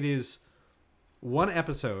 Robert, it is one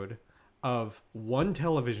episode of one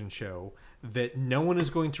television show that no one is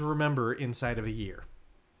going to remember inside of a year."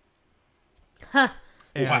 Huh.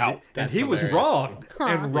 And, Wow. and he hilarious. was wrong. Huh.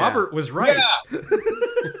 And Robert was right.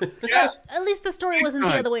 Yeah. At least the story wasn't the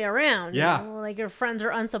other way around. Yeah. You know? Like your friends are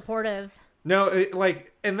unsupportive. No,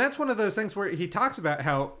 and that's one of those things where he talks about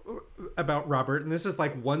about Robert, and this is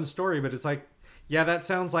like one story, but it's like, yeah, that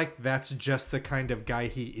sounds like that's just the kind of guy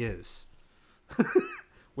he is.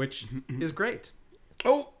 Which is great.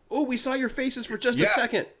 Oh, we saw your faces for just a Yeah.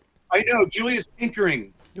 second. I know. Julia's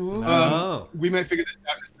tinkering. Oh. We might figure this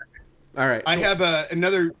out in a second. All right. I have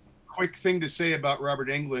another quick thing to say about Robert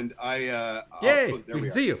Englund. Yay! There We we can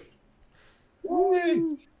are. see you.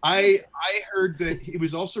 Yay. I heard that he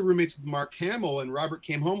was also roommates with Mark Hamill, and Robert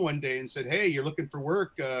came home one day and said, "Hey, you're looking for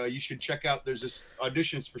work. You should check out. There's this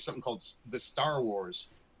auditions for something called the Star Wars."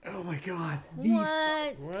 Oh my God.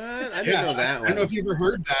 What? What? I didn't know that I one. don't know if you ever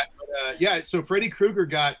heard that, but yeah. So Freddy Krueger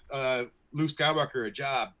got Luke Skywalker a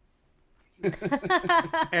job.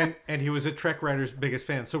 And he was a Trek writer's biggest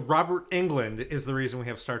fan. So Robert Englund is the reason we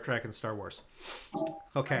have Star Trek and Star Wars.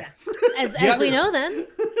 Okay. As Yeah. we know then.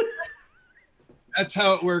 That's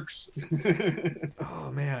how it works.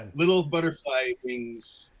 Oh man. Little butterfly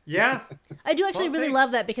wings. Yeah. I do actually Well, really thanks.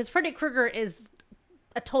 love that because Freddy Krueger is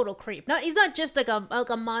a total creep. He's not just like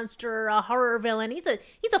a monster, a horror villain. He's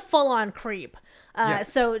a full on creep. Yeah.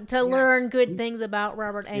 So to learn good things about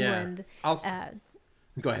Robert Englund,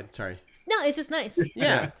 Go ahead. Sorry. no, it's just nice.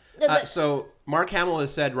 Yeah. So Mark Hamill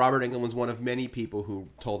has said Robert Englund was one of many people who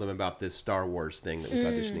told him about this Star Wars thing that was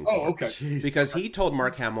auditioning for. Oh, okay. Jeez. Because he told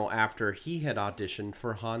Mark Hamill after he had auditioned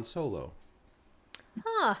for Han Solo.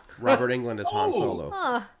 Huh. Robert Englund as Han Oh. Solo.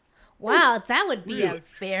 Oh, wow, that would be a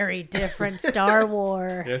very different Star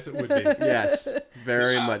Wars. Yes, it would be. Yes,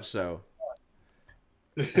 very much so.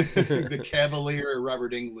 The Cavalier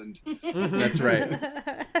Robert Englund. That's right.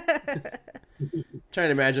 Trying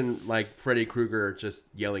to imagine like Freddy Krueger just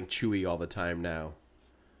yelling Chewie all the time now.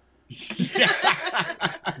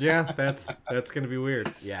 Yeah, that's gonna be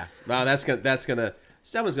weird. Yeah. Wow, someone's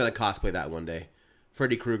gonna cosplay that one day.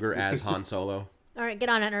 Freddy Krueger as Han Solo. All right, get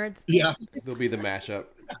on it, nerds. Yeah. There'll be the mashup.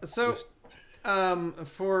 So,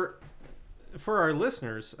 for our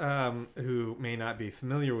listeners who may not be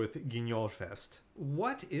familiar with Guignol Fest,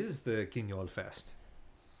 what is the Guignol Fest?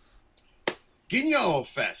 Guignol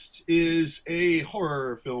Fest is a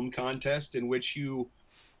horror film contest in which you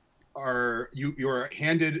are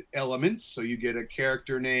handed elements. So you get a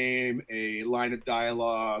character name, a line of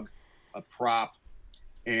dialogue, a prop,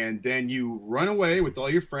 and then you run away with all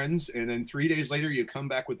your friends. And then 3 days later, you come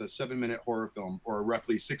back with a 7-minute horror film, or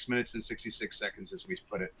roughly 6 minutes and 66 seconds, as we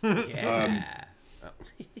put it. Yeah.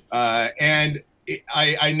 I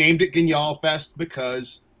named it Guignol Fest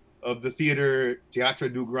because of the theater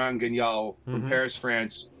Théâtre du Grand Guignol from Paris,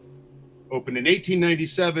 France. Opened in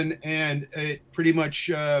 1897, and it pretty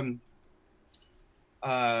much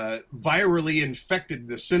virally infected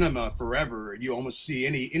the cinema forever. You almost see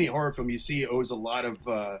any horror film you see owes a lot of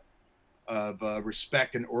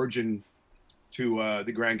respect and origin to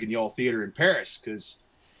the Grand Guignol Theater in Paris, because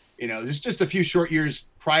just a few short years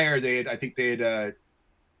prior, they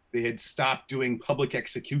had stopped doing public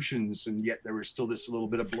executions, and yet there was still this little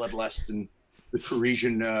bit of bloodlust in the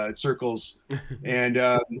Parisian circles.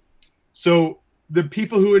 And so the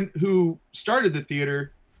people who started the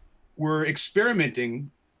theater were experimenting,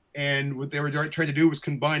 and what they were trying to do was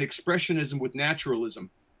combine expressionism with naturalism,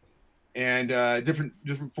 and different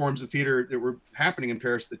forms of theater that were happening in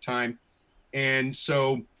Paris at the time. And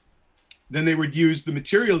so then they would use the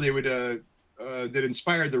material they would that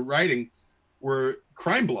inspired the writing were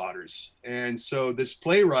crime blotters. And so this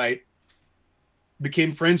playwright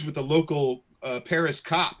became friends with a local Paris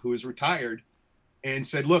cop who was retired, and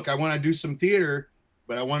said, look, I want to do some theater,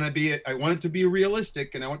 but I want it to be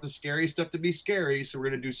realistic, and I want the scary stuff to be scary. So we're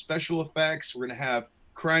going to do special effects. We're going to have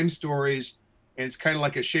crime stories. And it's kind of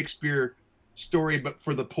like a Shakespeare story, but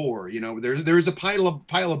for the poor. There's a pile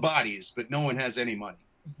of bodies, but no one has any money.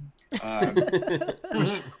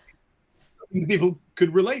 Which people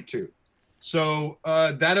could relate to. So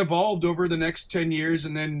that evolved over the next 10 years.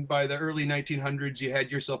 And then by the early 1900s, you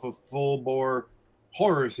had yourself a full bore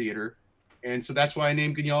horror theater. And so that's why I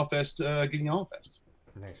named Guignol Fest Guignol Fest.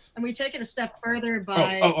 Nice. And we take it a step further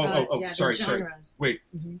by sorry. genres. Wait.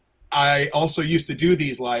 Mm-hmm. I also used to do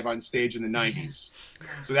these live on stage in the 90s.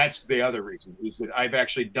 So that's the other reason, is that I've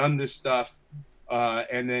actually done this stuff.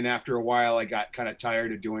 And then after a while, I got kind of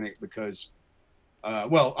tired of doing it because,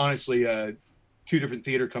 honestly, two different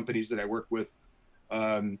theater companies that I work with,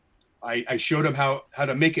 I showed them how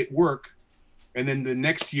to make it work. And then the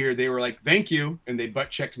next year they were like, thank you. And they butt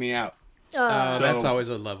checked me out. So that's always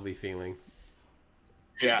a lovely feeling.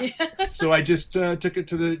 Yeah. So I just took it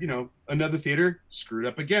to another theater, screwed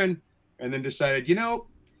up again, and then decided,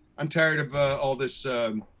 I'm tired of all this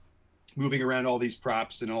moving around all these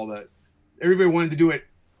props and all that. Everybody wanted to do it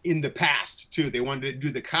in the past too. They wanted to do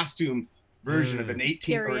the costume version of an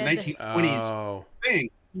 1920s thing.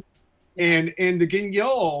 And the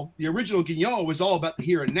Guignol, the original Guignol, was all about the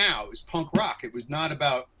here and now. It was punk rock. It was not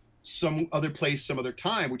about some other place, some other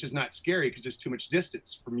time, which is not scary because there's too much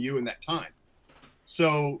distance from you in that time.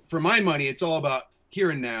 So for my money, it's all about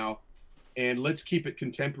here and now, and let's keep it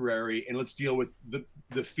contemporary, and let's deal with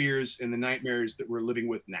the fears and the nightmares that we're living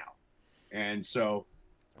with now. And so,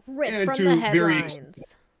 Rip from the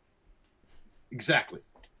headlines. Exactly.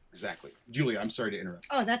 Julia, I'm sorry to interrupt.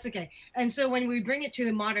 Oh, that's okay. And so when we bring it to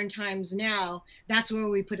the modern times now, that's where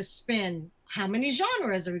we put a spin. How many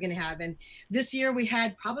genres are we going to have? And this year we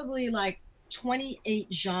had probably like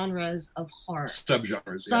 28 genres of horror.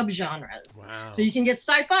 Subgenres. Wow. So you can get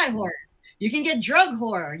sci-fi horror. You can get drug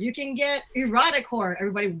horror. You can get erotic horror.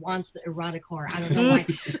 Everybody wants the erotic horror. I don't know why.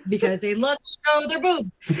 Because they love to show their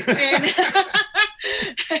boobs.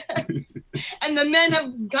 And the men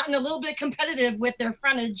have gotten a little bit competitive with their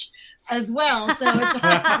frontage as well. So it's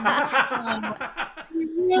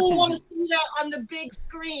you really want to see that on the big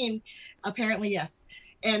screen. Apparently, yes.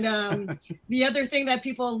 And the other thing that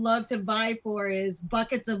people love to vie for is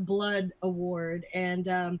Buckets of Blood Award.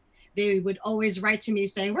 And they would always write to me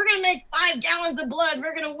saying, we're going to make 5 gallons of blood.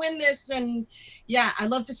 We're going to win this. And yeah, I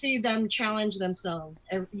love to see them challenge themselves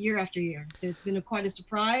year after year. So it's been quite a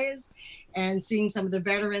surprise. And seeing some of the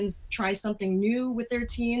veterans try something new with their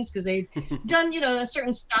teams, because they've done, a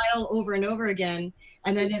certain style over and over again.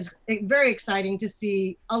 And then it's very exciting to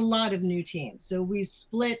see a lot of new teams. So we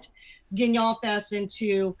split Guignol Fest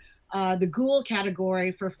into the Ghoul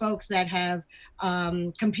category for folks that have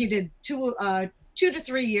competed 2 to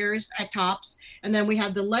 3 years at tops. And then we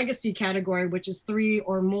have the legacy category, which is 3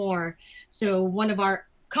 or more. So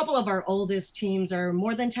couple of our oldest teams are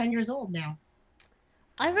more than 10 years old now.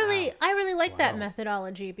 I really like that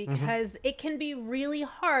methodology, because it can be really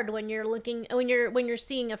hard when you're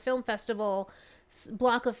seeing a film festival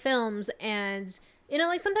block of films, and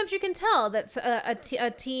sometimes you can tell that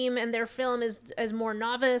a team and their film is more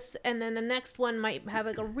novice, and then the next one might have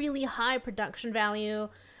like a really high production value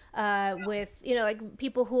with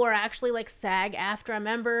people who are actually like SAG-AFTRA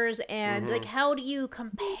members, and like how do you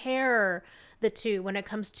compare the two when it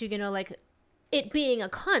comes to it being a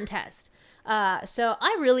contest? So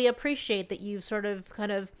I really appreciate that you've sort of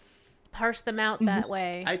kind of parsed them out that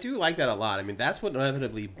way. I do like that a lot. I mean, that's what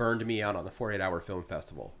inevitably burned me out on the 48-hour film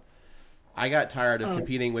festival. I got tired of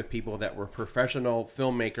competing with people that were professional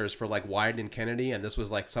filmmakers for like Wieden and Kennedy, and this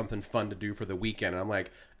was like something fun to do for the weekend. And I'm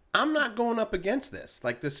like, I'm not going up against this.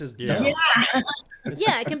 Like, this is Yeah. dumb.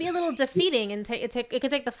 Yeah, it can be a little defeating and it can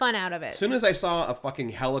take the fun out of As it. soon as I saw a fucking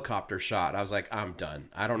helicopter shot, I was like, I'm done.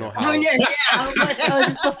 I don't know how. Oh yeah, Oh, is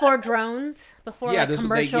this before drones? Before like this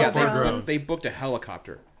was- commercial drones? they booked a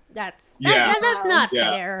helicopter. That's Yeah. that's not Yeah.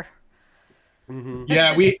 fair.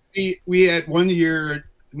 Yeah, we had one year,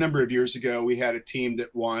 a number of years ago, we had a team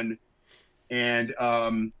that won, and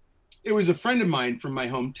it was a friend of mine from my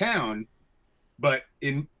hometown, but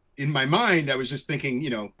in my mind, I was just thinking,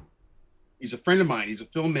 he's a friend of mine, he's a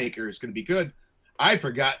filmmaker, it's going to be good. I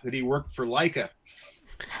forgot that he worked for Leica.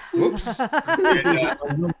 Whoops.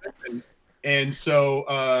 And so,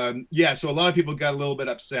 so a lot of people got a little bit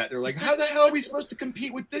upset. They're like, how the hell are we supposed to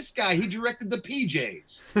compete with this guy? He directed the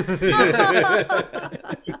PJs.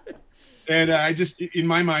 And I just, in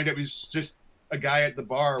my mind, it was just a guy at the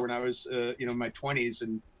bar when I was, in my 20s.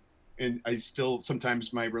 And I still,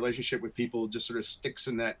 sometimes my relationship with people just sort of sticks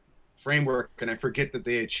in that framework. And I forget that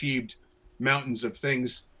they achieved mountains of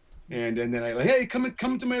things. And then I like, hey,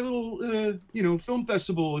 come to my little, film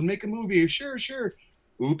festival and make a movie. Sure.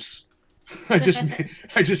 Oops. I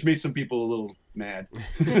just made some people a little mad.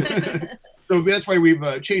 So that's why we've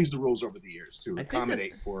changed the rules over the years to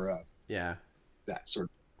accommodate for that sort of.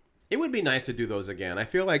 It would be nice to do those again. I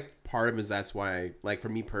feel like part of it is that's why, like, for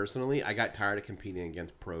me personally, I got tired of competing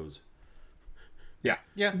against pros. Yeah.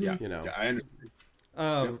 Yeah, I understand.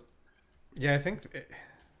 Yeah, I think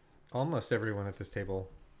almost everyone at this table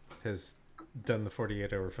has done the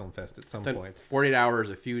 48-hour film fest at some point. 48 hours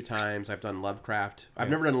a few times. I've done Lovecraft. I've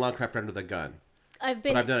never done Lovecraft Under the Gun. I've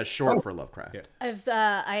done a short for Lovecraft. Yeah.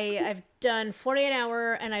 I've done 48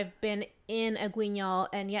 Hour and I've been in a Guignol,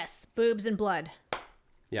 and yes, boobs and blood.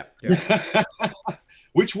 Yeah.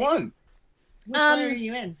 Which one? Which one are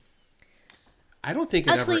you in? I don't think it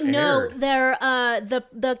Actually, ever no. aired. They're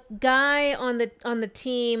the guy on the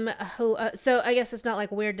team who. So I guess it's not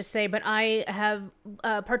like weird to say, but I have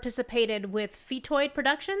participated with Fetoid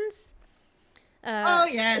Productions. Oh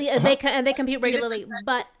yes. Yeah, they compete regularly,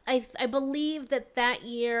 but I believe that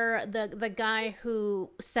year the guy who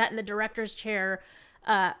sat in the director's chair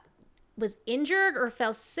was injured or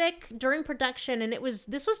fell sick during production, and this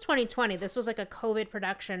was 2020. This was like a COVID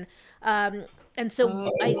production, and so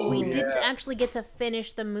we didn't actually get to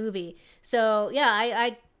finish the movie. So yeah,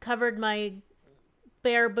 I covered my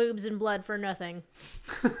bare boobs in blood for nothing.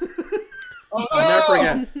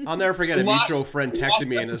 I'll never forget. A mutual friend texted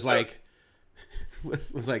me and was like,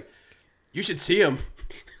 "You should see them.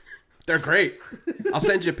 They're great. I'll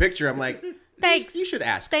send you a picture." I'm like, "Thanks. You should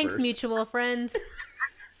ask Thanks, first." mutual friend.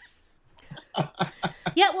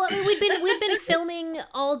 Yeah, well, I mean, we've been filming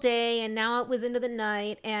all day, and now it was into the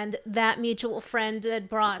night, and that mutual friend had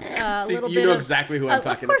brought a little bit. You know exactly who I'm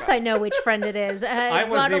talking about. Of course, I know which friend it is. I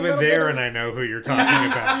wasn't even there, and I know who you're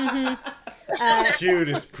talking about.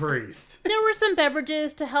 Judas Priest. There were some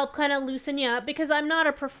beverages to help kind of loosen you up because I'm not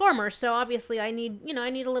a performer, so obviously I need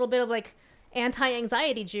a little bit of like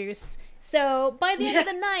anti-anxiety juice. So by the end of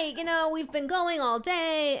the night, we've been going all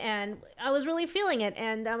day, and I was really feeling it.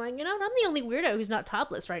 And I'm like, I'm the only weirdo who's not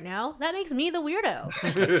topless right now. That makes me the weirdo.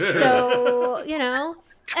 So,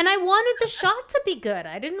 and I wanted the shot to be good.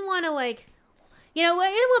 I didn't want to I didn't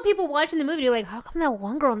want people watching the movie to be like, how come that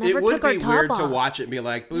one girl never took her top off? It would be weird to watch it and be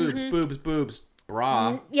like, boobs, boobs,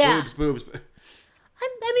 bra, boobs.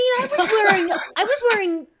 I was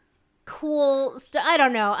wearing cool stuff. I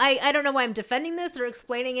don't know. I don't know why I'm defending this or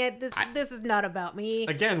explaining it. This is not about me.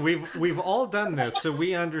 Again, we've all done this, so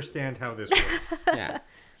we understand how this works. Yeah.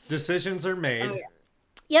 Decisions are made. Oh,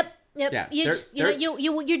 yeah. Yep. Yeah,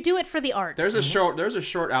 You do it for the art. There's a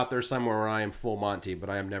short out there somewhere where I am full Monty, but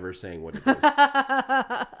I am never saying what it is.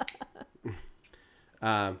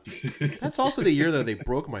 That's also the year that they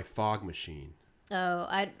broke my fog machine. Oh,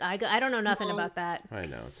 I don't know nothing about that. I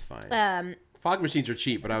know, it's fine. Fog machines are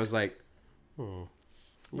cheap, but I was like,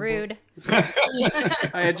 rude. I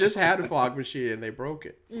had just had a fog machine and they broke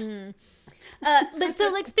it. But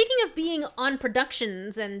so, speaking of being on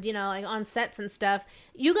productions and, on sets and stuff,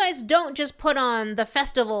 you guys don't just put on the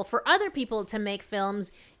festival for other people to make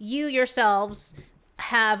films. You yourselves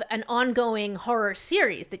have an ongoing horror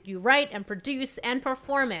series that you write and produce and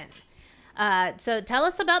perform in. So tell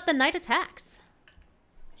us about the Night Attacks.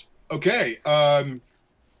 Okay.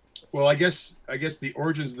 Well, I guess the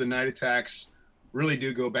origins of the Night Attacks really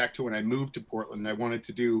do go back to when I moved to Portland. I wanted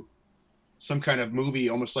to do some kind of movie,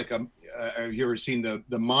 almost like have you ever seen the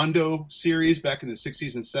Mondo series back in the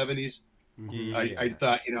 60s and 70s? Yeah. I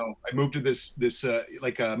thought, I moved to this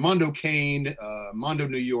like Mondo Cane, Mondo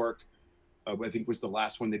New York, I think was the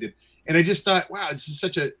last one they did. And I just thought, wow, this is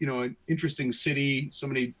such a, an interesting city, so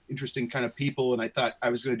many interesting kind of people. And I thought I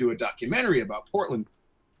was going to do a documentary about Portland.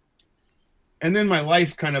 And then my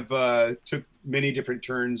life kind of took many different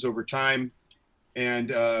turns over time.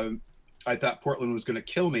 And I thought Portland was going to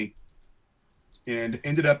kill me, and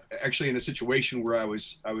ended up actually in a situation where I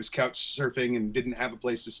was couch surfing and didn't have a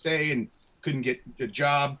place to stay and couldn't get a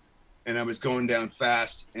job. And I was going down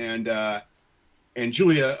fast. And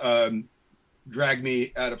Julia dragged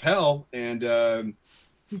me out of hell and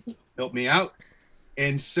helped me out.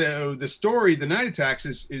 And so the story, The Night Attacks,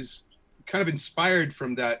 is kind of inspired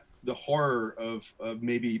from that, the horror of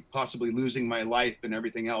maybe possibly losing my life and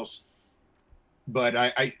everything else. But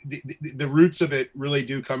the roots of it really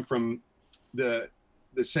do come from the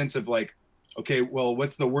sense of like, okay, well,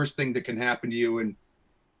 what's the worst thing that can happen to you? And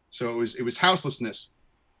so it was houselessness.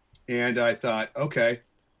 And I thought, okay.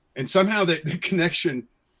 And somehow the connection,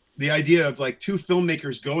 the idea of like two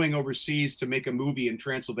filmmakers going overseas to make a movie in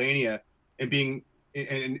Transylvania and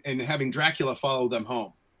having Dracula follow them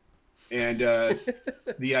home. And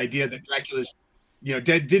the idea that Dracula's,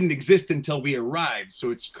 dead didn't exist until we arrived.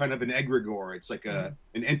 So it's kind of an egregore. It's like an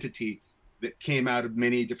entity that came out of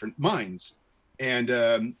many different minds. And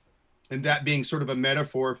that being sort of a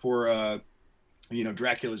metaphor for,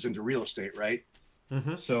 Dracula's into real estate, right?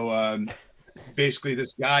 Mm-hmm. So basically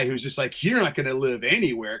this guy who's just like, you're not going to live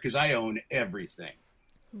anywhere because I own everything.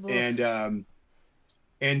 Oof. And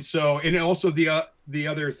also the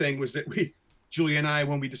other thing was that Julia and I,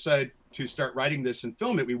 when we decided to start writing this and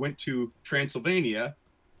film it, we went to Transylvania,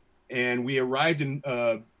 and we arrived in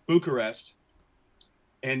Bucharest.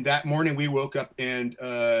 And that morning we woke up and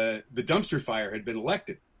the dumpster fire had been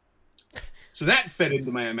elected. So that fed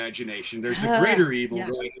into my imagination. There's a greater evil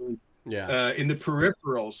going on. In the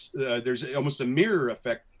peripherals. There's almost a mirror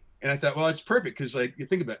effect. And I thought, well, it's perfect because, like, you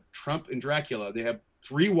think about it, Trump and Dracula, they have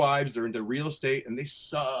 3 wives, they're into real estate, and they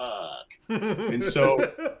suck. And so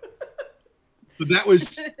that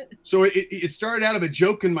was, so it started out of a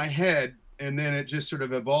joke in my head, and then it just sort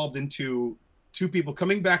of evolved into 2 people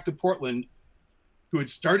coming back to Portland who had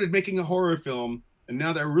started making a horror film, and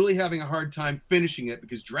now they're really having a hard time finishing it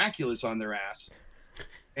because Dracula's on their ass.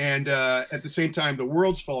 And at the same time, the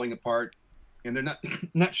world's falling apart, and they're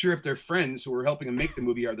not sure if their friends who were helping them make the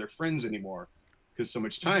movie are their friends anymore because so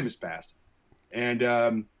much time has passed.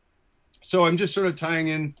 And so I'm just sort of tying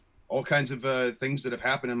in all kinds of things that have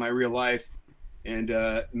happened in my real life, and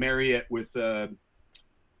marry it with a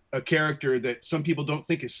character that some people don't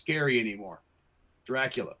think is scary anymore,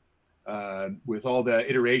 Dracula. With all the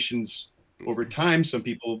iterations over time, some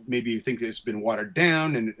people maybe think that it's been watered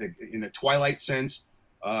down and in a Twilight sense.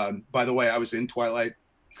 By the way, I was in Twilight.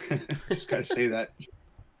 Just gotta say that.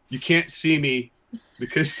 You can't see me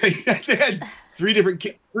because they had three different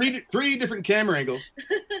camera angles,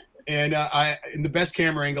 and the best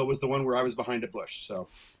camera angle was the one where I was behind a bush. So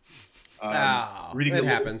it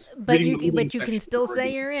happens. But you can still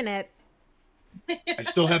say you're in it. I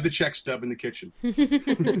still have the check stub in the kitchen.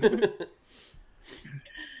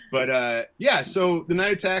 But so The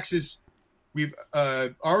Night Attacks is, we've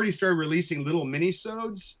already started releasing little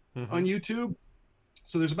mini-sodes on YouTube.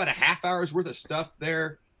 So there's about a half hour's worth of stuff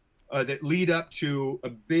there that lead up to a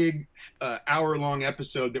big hour-long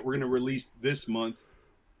episode that we're going to release this month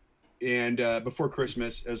and before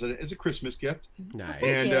Christmas as a Christmas gift. Nice.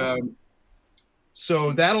 And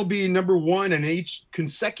so that'll be number 1, and each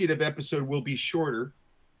consecutive episode will be shorter,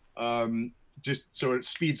 just so it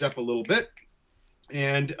speeds up a little bit.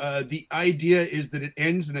 And the idea is that it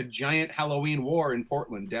ends in a giant Halloween war in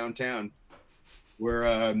Portland, downtown,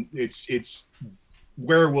 where it's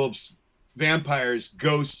werewolves, vampires,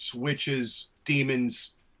 ghosts, witches,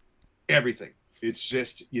 demons, everything. It's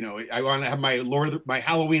just, I want to have my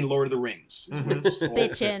Halloween Lord of the Rings.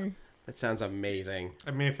 Bitchin'. That sounds amazing.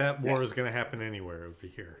 I mean, if that war is going to happen anywhere, it would be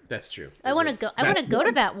here. That's true. I want to go. I want to go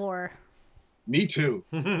to that war. Me too.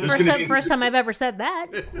 First time I've ever said that.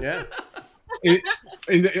 Yeah.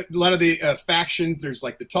 In a lot of the factions, there's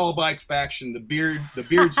like the tall bike faction, the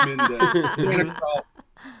beardsmen,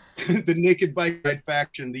 the naked bike ride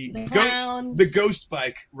faction, the ghost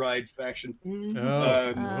bike ride faction.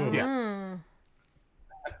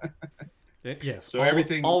 Yes. So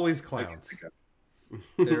everything always clowns.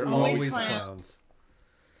 They're always clowns.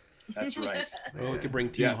 That's right. Well, we could bring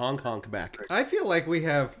Team Honk Honk back. I feel like we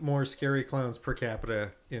have more scary clowns per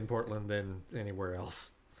capita in Portland than anywhere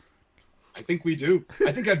else. I think we do.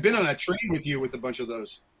 I think I've been on a train with you with a bunch of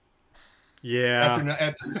those.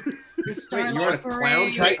 Yeah. The Starlight You're on a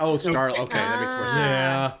clown train? Oh, Starlight. Okay, that makes more sense.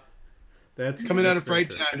 Yeah. That's coming out that's of very Fright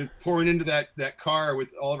true. Town and pouring into that car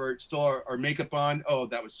with all of our makeup on. Oh,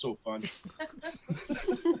 that was so fun.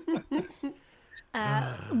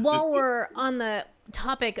 While we're on the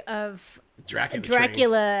topic of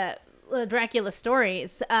Dracula. Dracula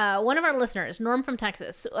stories, one of our listeners, Norm from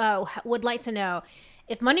Texas, would like to know,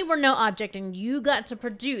 if money were no object and you got to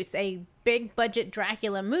produce a big budget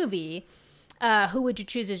Dracula movie, who would you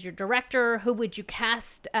choose as your director? Who would you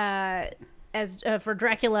cast as for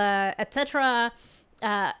Dracula, etc.?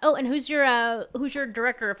 And who's your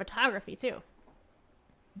director of photography too?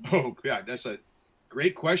 Oh, yeah, that's a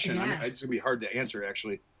great question. Yeah. I mean, it's gonna be hard to answer,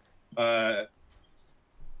 actually.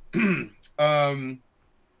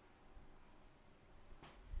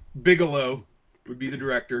 Bigelow would be the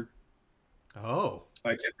director. Oh, I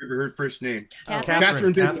can't remember her first name.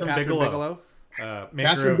 Catherine? Catherine Bigelow. Bigelow. Maker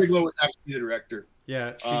Catherine of- Bigelow would have to be the director.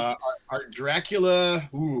 Yeah, she, Our Dracula.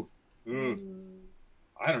 I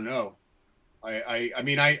don't know. I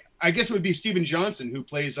mean, I guess it would be Steven Johnson who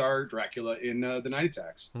plays our Dracula in The Night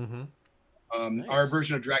Attacks. mhm. Nice. Our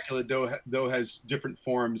version of Dracula, though, has different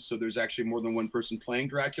forms, so there's actually more than one person playing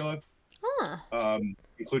Dracula, Huh.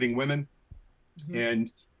 including women.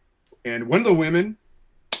 And one of the women,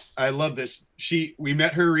 I love this. We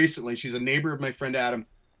met her recently. She's a neighbor of my friend Adam.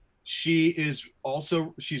 She's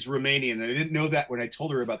Romanian. I didn't know that when I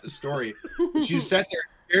told her about the story. She sat there,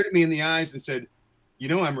 stared at me in the eyes, and said, "You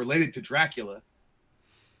know, I'm related to Dracula."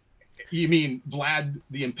 "You mean Vlad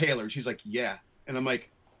the Impaler?" She's like, "Yeah." And I'm like,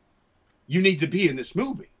 "You need to be in this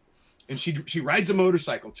movie." And she rides a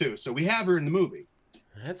motorcycle too, so we have her in the movie.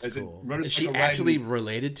 That's As a cool. Is motorcycle she actually riding-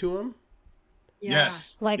 related to him? Yeah.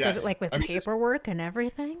 Yes, Like yes. with I mean, paperwork and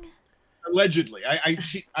everything. allegedly. I'm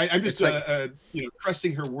just It's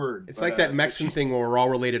trusting her word. It's but, like that but Mexican she's- thing where we're all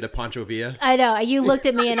related to Pancho Villa. I know. You looked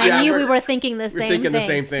at me and I Yeah, knew we we're- were thinking the same thinking thing. the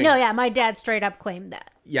same thing. No, yeah, my dad straight up claimed that.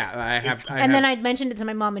 Yeah, I have. And then I mentioned it to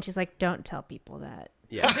my mom and she's like, "Don't tell people that."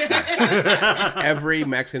 Yeah. Every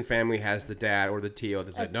Mexican family has the dad or the tío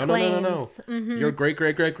that said, no. Claims. Your great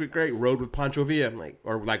rode with Pancho Villa. I'm like,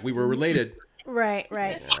 or like we were related. Right.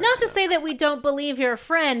 Not to say that we don't believe your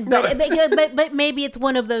friend, but but maybe it's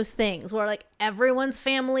one of those things where like everyone's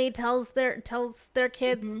family tells their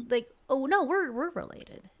kids like, "Oh no, we're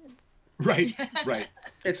related." Right.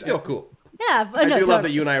 It's still cool. Yeah, I no, do love that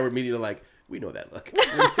totally. you and I were immediately like, we know that look.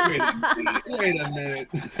 Wait a minute.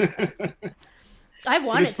 I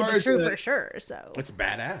want as it to far be as true the- for sure. So It's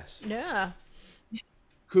badass. yeah.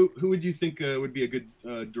 Who would you think would be a good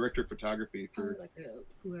director of photography for? Like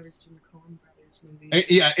whoever's doing the Coen Brothers movie.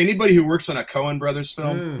 Yeah, anybody who works on a Coen Brothers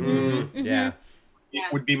film Mm-hmm. Yeah.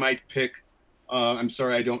 would be my pick. I'm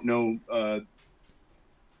sorry, I don't know.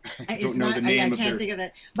 I don't know the name I of can't their. think of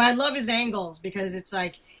it. But I love his angles because it's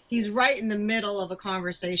like he's right in the middle of a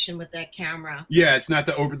conversation with that camera. Yeah, it's not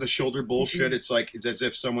the over-the-shoulder bullshit. It's like it's as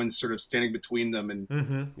if someone's sort of standing between them, and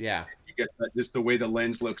Mm-hmm. Yeah. you get that, just the way the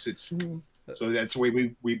lens looks. It's so that's the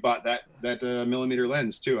way we bought that millimeter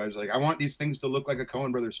lens too. I was like, I want these things to look like a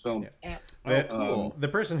Coen Brothers film. Yeah. Cool. The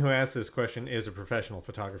person who asked this question is a professional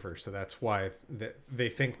photographer, so that's why they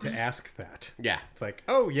think to ask that. Yeah. It's like,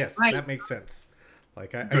 oh yes, Right. that makes sense.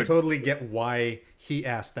 Like I Good. totally get why he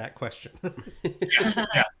asked that question.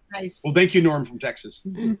 Nice. Well, thank you, Norm from Texas.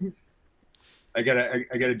 I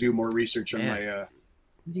gotta do more research on Man.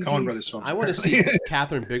 my Coen Brothers film. I want to see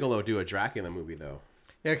Catherine Bigelow do a Dracula movie though.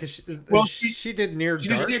 Yeah, because Well, she did Near she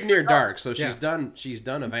Dark. She did Near Dark, so she's Yeah.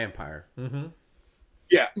 done a vampire. Mm-hmm.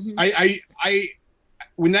 Yeah, I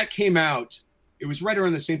when that came out, it was right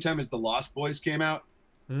around the same time as The Lost Boys came out,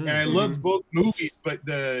 and I loved both movies, but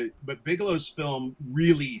Bigelow's film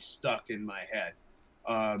really stuck in my head.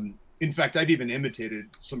 In fact, I've even imitated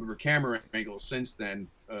some of her camera angles since then.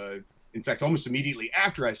 In fact, almost immediately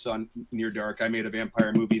after I saw Near Dark, I made a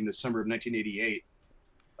vampire movie in the summer of 1988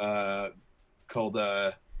 called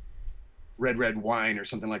Red Red Wine or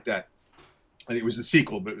something like that. I think it was the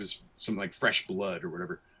sequel, but it was something like Fresh Blood or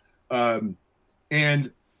whatever.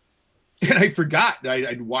 And I forgot.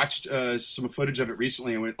 I'd watched some footage of it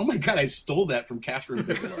recently and went, "Oh my god, I stole that from Catherine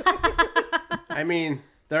Bigelow." I mean,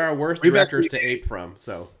 there are worse We've directors actually- to ape from,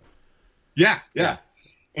 so Yeah. Yeah.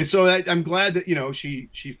 And so I'm glad that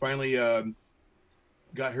she finally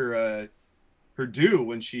got her due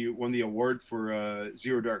when she won the award for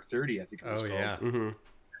Zero Dark 30. I think it was Oh called. yeah. mm-hmm.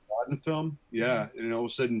 Modern film. Yeah, and all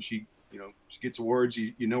of a sudden she gets awards.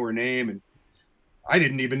 You know her name, and I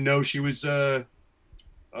didn't even know she was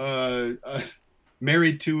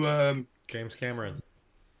married to James Cameron.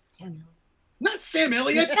 Samuel. not Sam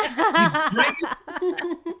Elliott. You dragon.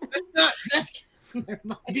 That's not That's never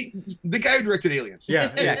mind. the guy who directed Aliens.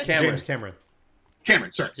 Yeah, Yeah, Cameron. James Cameron.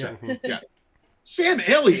 Cameron. Sorry. Yeah. Mhm. Sam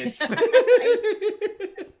Elliott.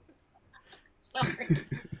 Sorry.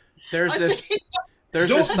 There's I was this thinking- there's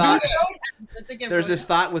Don't this do thought I think there's this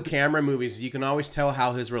everyone- thought with camera movies. You can always tell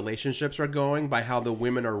how his relationships are going by how the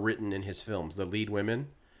women are written in his films, the lead women.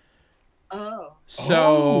 Oh.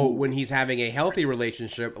 So when he's having a healthy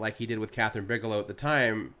relationship, like he did with Catherine Bigelow at the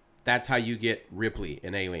time, that's how you get Ripley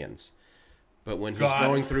in Aliens. But when he's God.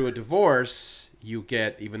 going through a divorce, you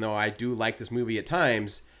get, even though I do like this movie at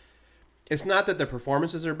times, it's not that the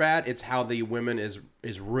performances are bad, it's how the women is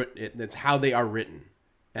written, it's how they are written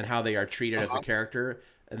and how they are treated as a character.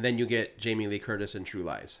 And then you get Jamie Lee Curtis in True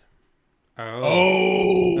Lies,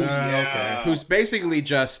 Oh, yeah. okay. who's basically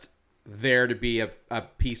just there to be a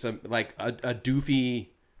piece of, like, a doofy,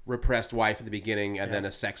 repressed wife at the beginning and then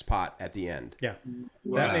a sex pot at the end. Yeah,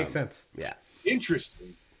 Wow. that makes sense. Yeah.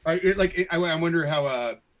 Interesting. I wonder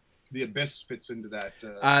how the Abyss fits into that.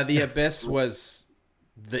 The Abyss was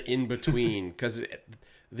the in-between, because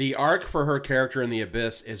the arc for her character in The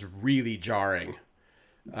Abyss is really jarring.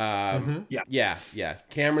 Yeah.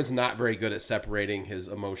 Cameron's not very good at separating his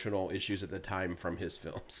emotional issues at the time from his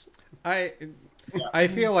films. I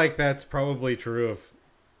feel like that's probably true of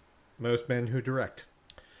most men who direct.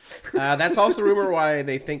 That's also rumor why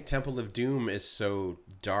they think Temple of Doom is so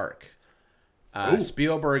dark.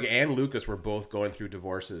 Spielberg and Lucas were both going through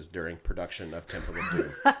divorces during production of Temple of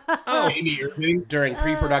Doom. Amy Irving. During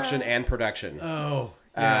pre-production and production. Oh,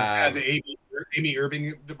 The Amy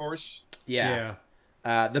Irving divorce. Yeah.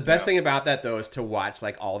 The best thing about that, though, is to watch,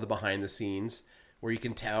 like, all the behind the scenes where you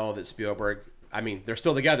can tell that Spielberg, I mean, they're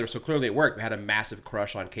still together, so clearly it worked. They had a massive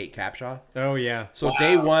crush on Kate Capshaw. oh yeah. So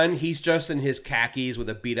day one, he's just in his khakis with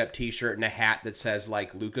a beat-up t-shirt and a hat that says,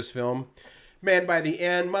 like, Lucasfilm. Man, by the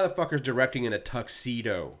end, motherfucker's directing in a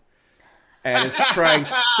tuxedo. And is trying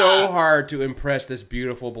so hard to impress this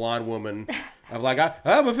beautiful blonde woman of, like,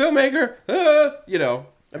 I'm a filmmaker. You know.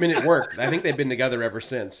 I mean, it worked. I think they've been together ever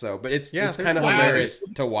since. So, but it's kind of Wow. hilarious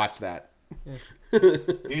to watch that.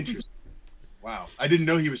 Interesting. Wow, I didn't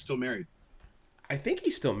know he was still married. I think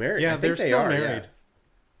he's still married. Yeah, I think they're they still are, married.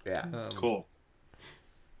 Yeah. Cool.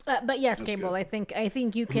 But yes, That's Cable, good. I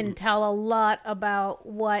think you can tell a lot about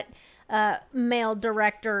what male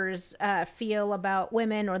directors feel about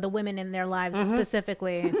women or the women in their lives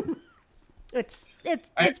specifically. It's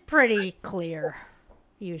pretty clear,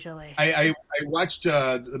 usually. I watched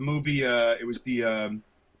the movie. It was the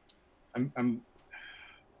I'm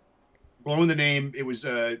blowing the name. It was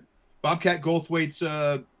Bobcat Goldthwait's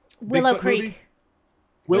Willow Bigfoot Creek. movie?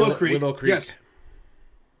 Willow Creek. Willow Creek. Yes.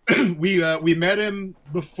 we met him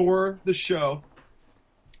before the show,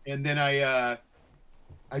 and then I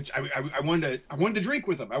wanted to drink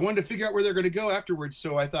with him. I wanted to figure out where they're going to go afterwards.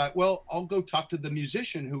 So I thought, well, I'll go talk to the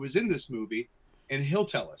musician who was in this movie, and he'll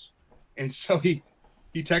tell us. And so he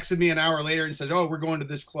texted me an hour later and said, "Oh, we're going to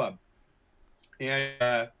this club."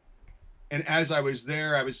 And as I was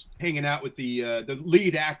there, I was hanging out with the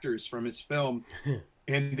lead actors from his film,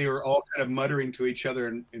 and they were all kind of muttering to each other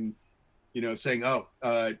and you know, saying, "Oh,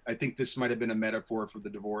 I think this might have been a metaphor for the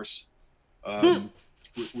divorce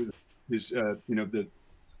with his, you know,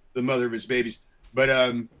 the mother of his babies." But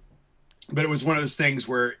it was one of those things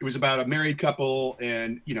where it was about a married couple,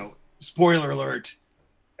 and, you know, spoiler alert,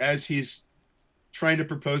 as he's trying to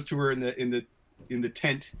propose to her in the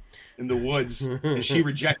tent in the woods, and she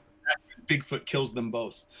rejects him, Bigfoot kills them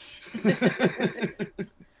both.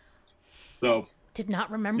 So Did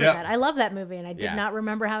not remember Yeah. that. I love that movie, and I did Yeah. not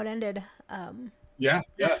remember how it ended. yeah,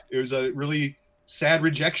 it was a really sad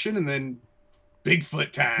rejection, and then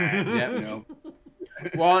Bigfoot time. Yep. You know,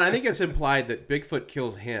 Well, and I think it's implied that Bigfoot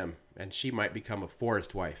kills him, and she might become a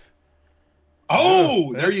forest wife.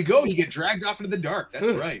 oh, there you that's- go. You get dragged off into the dark. That's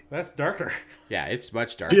right. That's darker. Yeah, it's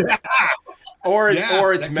much darker. Yeah. Or it's Yeah,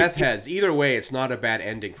 or it's that could meth be- heads. Either way, it's not a bad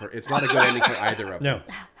ending for. It's not a good ending for either of them.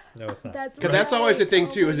 No, it's not. That's Because that's always the thing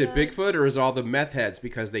too. Oh Is my it God. Bigfoot or is all the meth heads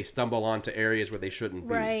because they stumble onto areas where they shouldn't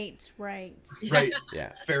be? Right. Right.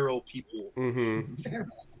 Yeah. Feral people. Mm-hmm.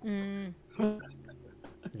 Mm. Yep.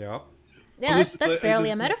 Yeah, Well, that's this- barely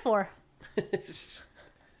a this- metaphor.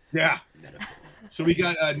 Yeah. So we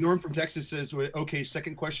got Norm from Texas says, "Okay,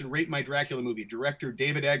 second question. Rate my Dracula movie. Director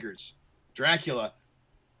David Eggers. Dracula.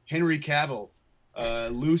 Henry Cavill.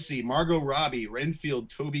 Lucy. Margot Robbie. Renfield.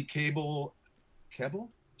 Toby Cable.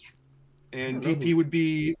 And DP would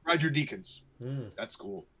be Roger Deakins. That's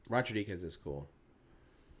cool. Roger Deakins is cool.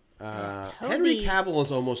 Toby. Henry Cavill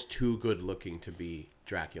is almost too good looking to be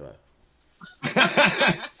Dracula.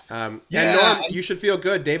 And Yeah. Norm, you should feel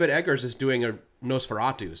good. David Eggers is doing a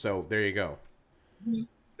Nosferatu, so there you go.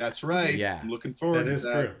 That's right. Yeah. I'm looking forward That to is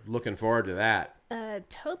that. true. Looking forward to that.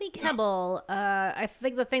 Toby Kebbell, I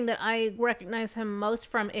think the thing that I recognize him most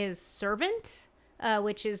from is Servant,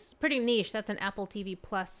 which is pretty niche. That's an Apple TV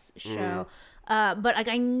Plus show. But like,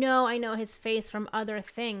 I know his face from other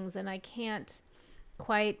things, and I can't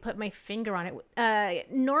quite put my finger on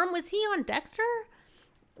it. Norm, was he on Dexter?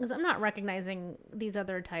 Because I'm not recognizing these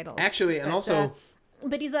other titles. Actually, and also...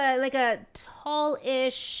 but he's like a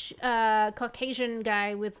tall-ish Caucasian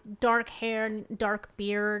guy with dark hair and dark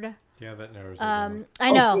beard. Yeah, that narrows it down.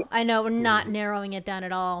 I know. We're not narrowing it down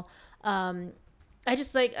at all. I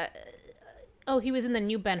just like... he was in the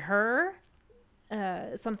new Ben-Hur.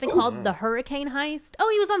 Something called The Hurricane Heist. Oh,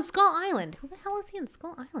 he was on Skull Island. Who the hell is he in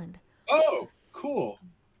Skull Island? Oh, cool.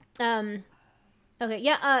 Okay,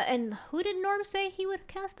 yeah, and who did Norm say he would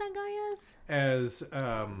cast that guy as? As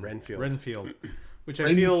Renfield. Which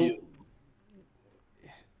I feel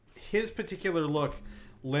his particular look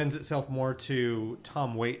lends itself more to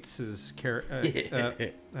Tom Waits'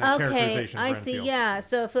 characterization of I Renfield. see, yeah.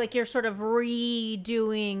 So I feel like you're sort of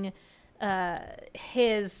redoing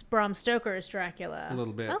his Bram Stoker's Dracula. A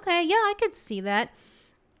little bit. Okay, yeah, I could see that.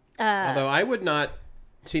 Although I would not...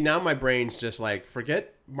 See, now my brain's just like,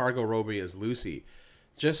 forget Margot Robbie as Lucy.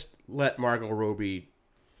 Just let Margot Robbie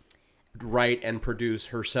write and produce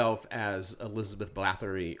herself as Elizabeth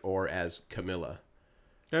Bathory or as Camilla.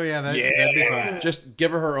 Oh, yeah, that'd be fun. Just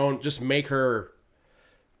give her own... Just make her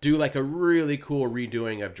do like a really cool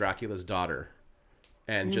redoing of Dracula's daughter.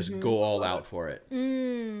 And just go all out for it.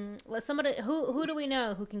 Well, somebody... Who do we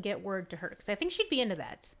know who can get word to her? Because I think she'd be into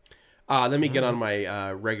that. Let me get on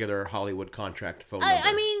my regular Hollywood contract phone number.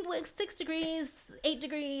 I mean, like 6 degrees, 8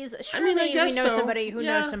 degrees. Surely I mean, I guess we know so. somebody who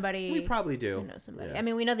knows somebody. We probably do. Who knows somebody. Yeah. I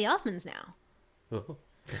mean, we know the Elfmans now.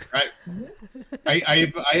 Right.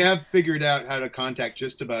 I have figured out how to contact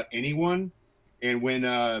just about anyone. And when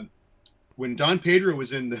Don Pedro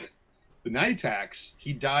was in the night attacks,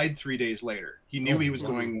 he died 3 days later. He knew he was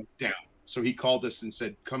going down. So he called us and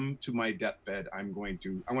said, come to my deathbed. I want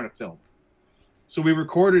to film. So we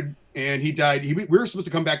recorded, and he died. We were supposed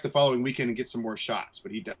to come back the following weekend and get some more shots,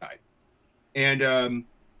 but he died. And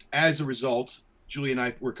as a result, Julie and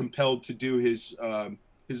I were compelled to do his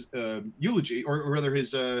eulogy, or rather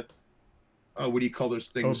his what do you call those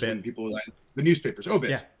things when people die? The newspapers,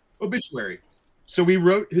 obituary. So we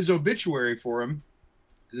wrote his obituary for him.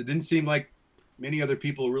 It didn't seem like many other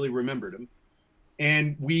people really remembered him,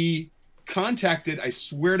 and we contacted. I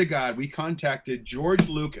swear to God, we contacted George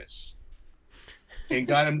Lucas. And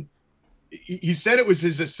got him. He said it was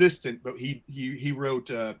his assistant, but he wrote.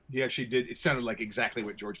 He actually did. It sounded like exactly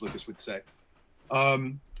what George Lucas would say.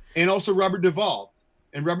 And also Robert Duvall.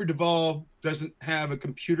 And Robert Duvall doesn't have a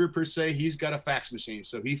computer per se. He's got a fax machine,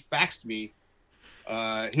 so he faxed me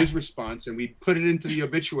his response, and we put it into the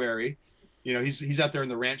obituary. You know, he's out there in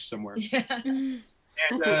the ranch somewhere. Yeah. And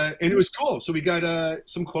it was cool. So we got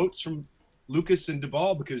some quotes from Lucas and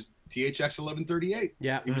Duvall because THX 1138.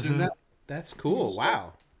 Yeah, he was in that. That's cool.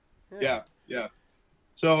 Wow. Yeah.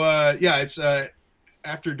 So it's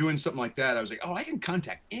after doing something like that, I was like, oh, I can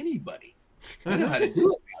contact anybody. I know how to do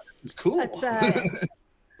it. It's cool. That's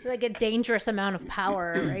like a dangerous amount of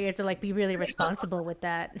power, right? You have to like be really responsible with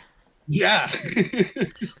that. Yeah.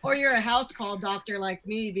 Or you're a house call doctor like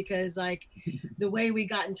me, because like the way we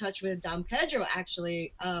got in touch with Don Pedro,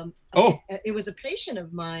 actually, it was a patient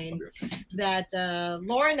of mine that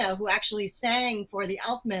Lorna, who actually sang for the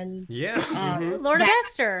Elfman. Yeah. Lorna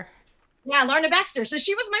Baxter. Yeah, Lorna Baxter. So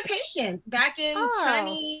she was my patient back in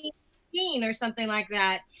 2018 or something like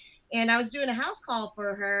that. And I was doing a house call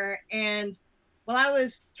for her, and while I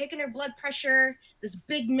was taking her blood pressure, this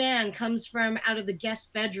big man comes from out of the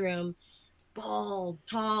guest bedroom, bald,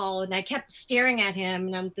 tall, and I kept staring at him,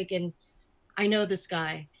 and I'm thinking, I know this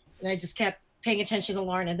guy. And I just kept paying attention to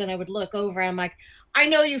Lorna, and then I would look over, and I'm like, I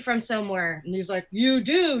know you from somewhere. And he's like, you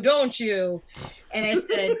do, don't you? And I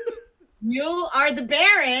said, you are the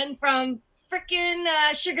Baron from frickin'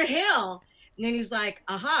 Sugar Hill. And then he's like,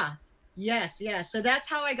 aha, yes. So that's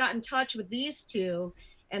how I got in touch with these two.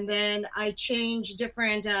 And then I changed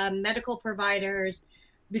different medical providers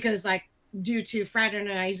because, like, due to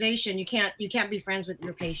fraternization, you can't be friends with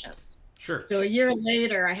your patients. Sure. So a year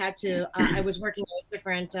later, I had to. I was working at a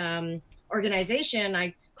different organization.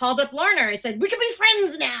 I called up Lorna. I said, "We can be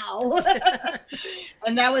friends now,"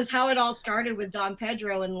 and that was how it all started with Don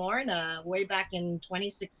Pedro and Lorna way back in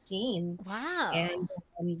 2016. Wow. And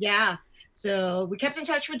so we kept in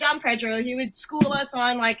touch with Don Pedro. He would school us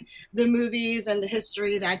on like the movies and the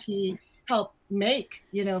history that he helped make,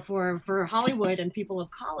 for Hollywood and people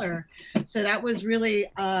of color. So that was really,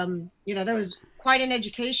 that was quite an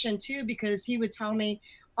education too, because he would tell me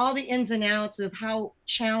all the ins and outs of how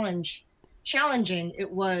challenged challenging it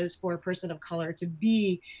was for a person of color to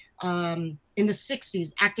be in the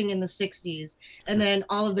 60s, acting in the 60s, and then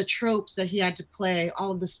all of the tropes that he had to play,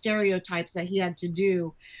 all of the stereotypes that he had to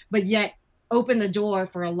do, but yet open the door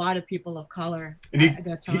for a lot of people of color at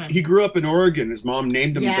that time. He grew up in Oregon. His mom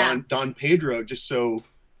named him Yeah. Don Pedro just so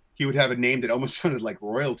he would have a name that almost sounded like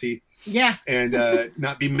royalty. Yeah. And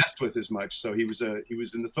not be messed with as much. So he was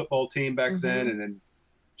in the football team back then, and then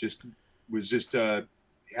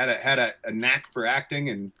had a knack for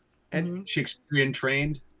acting and Shakespearean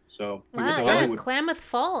trained. So he went to Wow, yeah, Hollywood. Klamath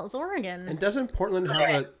Falls, Oregon. And doesn't Portland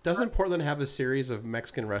have a series of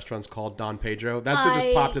Mexican restaurants called Don Pedro? That's what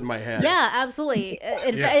just popped in my head. Yeah, absolutely.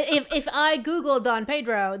 Yes. If I Google Don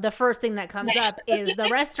Pedro, the first thing that comes up is the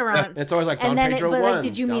restaurants. It's always like Don and then Pedro but won. like,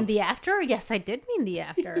 did you mean the actor? Yes, I did mean the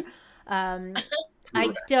actor.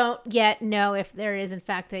 I don't yet know if there is in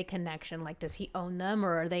fact a connection. Like, does he own them,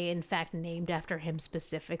 or are they in fact named after him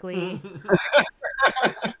specifically?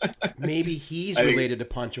 Maybe he's I think- related to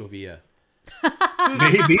Pancho Villa.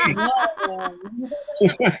 Maybe.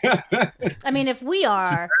 I mean, if we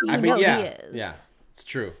are, you I mean, know yeah, he is. yeah, it's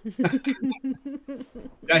true.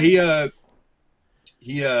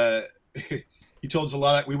 Yeah, he told us a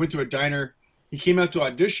lot. We went to a diner. He came out to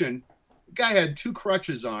audition. The guy had 2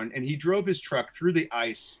 crutches on, and he drove his truck through the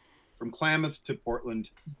ice from Klamath to Portland.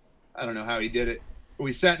 I don't know how he did it, but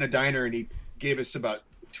we sat in a diner, and he gave us about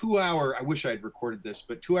 2 hour. I wish I had recorded this,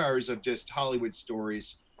 but 2 hours of just Hollywood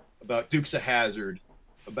stories about Dukes of Hazzard,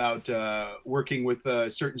 about working with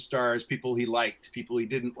certain stars, people he liked, people he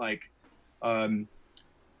didn't like.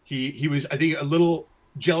 He was, I think, a little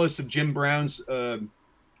jealous of Jim Brown's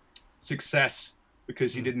success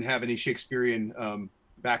because he didn't have any Shakespearean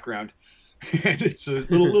background. And so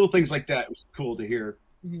little things like that was cool to hear.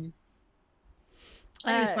 Mm-hmm. I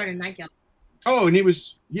think he was part of Night Gallery. Oh, and he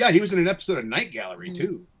was in an episode of Night Gallery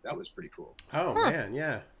too. That was pretty cool. Oh man,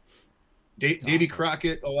 yeah. Davy awesome.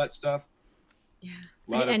 Crockett, all that stuff. Yeah.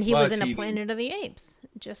 And he was in a TV. Planet of the Apes,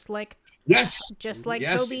 just like Yes, Just like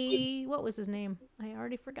Yes, Toby, what was his name? I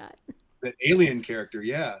already forgot. that alien character.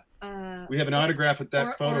 Yeah, we have an autograph with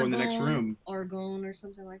that photo in the next room. Orgone or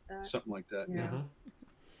something like that. Something like that.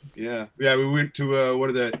 Yeah. Yeah. We went to one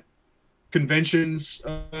of the conventions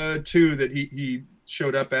too that he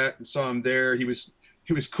showed up at and saw him there. He was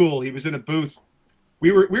cool. He was in a booth.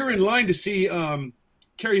 We were in line to see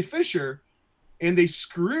Carrie Fisher, and they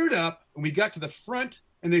screwed up. And we got to the front,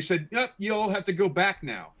 and they said, "Yep, you all have to go back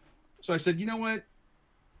now." So I said, "You know what?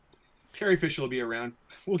 Carrie Fisher will be around.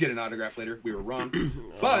 We'll get an autograph later." We were wrong,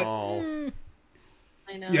 but Oh.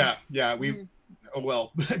 I know. yeah, we oh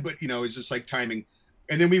well, but it's just like timing.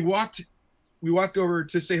 And then we walked over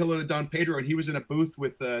to say hello to Don Pedro, and he was in a booth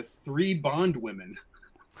with 3 Bond women.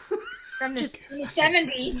 From the 70s. Just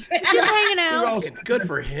hanging They were out. all Good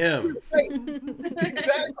for him.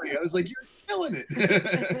 exactly. I was like, "You're killing it."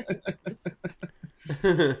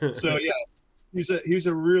 So yeah, he was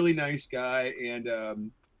a really nice guy,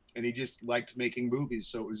 and he just liked making movies.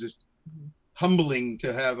 So it was just humbling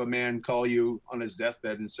to have a man call you on his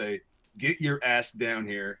deathbed and say, "Get your ass down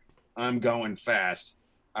here. I'm going fast.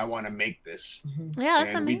 I want to make this." Yeah,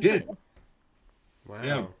 that's And amazing. we did. Wow.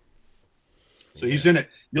 Yeah. So he's in it.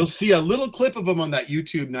 You'll see a little clip of him on that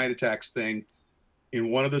YouTube Night Attacks thing in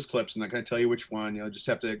one of those clips. I'm not going to tell you which one. You'll just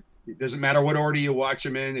have to. It doesn't matter what order you watch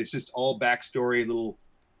them in. It's just all backstory, little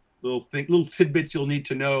tidbits you'll need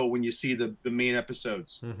to know when you see the main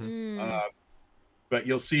episodes. Mm. But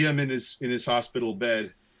you'll see him in his hospital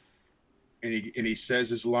bed, and he says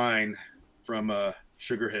his line from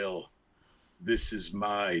Sugar Hill. "This is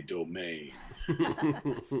my domain."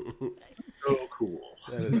 So cool.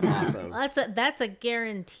 That is awesome. That's a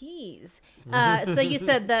guarantees. So you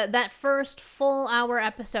said that first full hour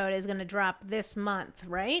episode is going to drop this month,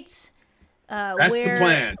 right? That's the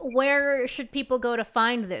plan. Where should people go to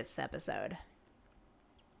find this episode?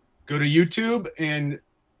 Go to YouTube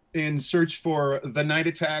and search for The Night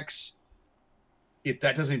Attacks. If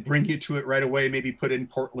that doesn't bring you to it right away, maybe put in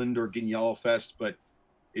Portland or Guignol Fest, but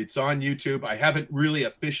it's on YouTube. I haven't really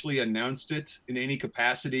officially announced it in any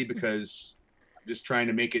capacity because I'm just trying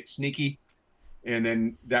to make it sneaky. And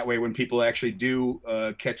then that way, when people actually do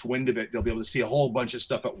catch wind of it, they'll be able to see a whole bunch of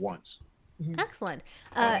stuff at once. Excellent.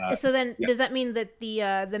 So then, yeah. does that mean that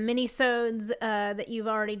the mini-sodes that you've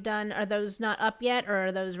already done, are those not up yet, or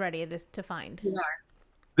are those ready to find?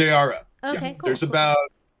 They are up. Okay, cool. There's cool. about,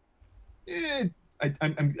 I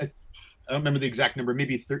don't remember the exact number,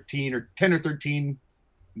 maybe 10 or 13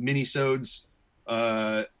 mini-sodes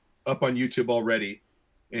up on YouTube already.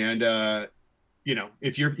 And,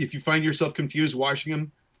 if you find yourself confused watching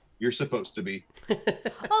them, you're supposed to be.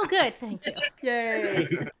 Oh, good. Thank you. Yay.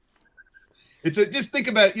 just think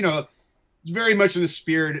about it, it's very much in the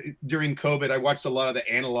spirit during COVID. I watched a lot of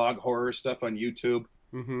the analog horror stuff on YouTube,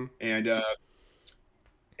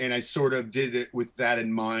 and I sort of did it with that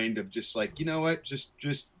in mind of just like, you know what, just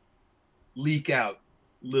leak out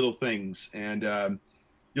little things, and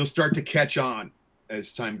you'll start to catch on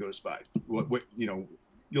as time goes by. What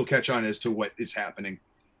you'll catch on as to what is happening.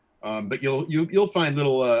 But you'll find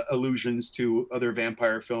little allusions to other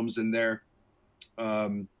vampire films in there.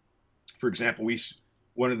 For example,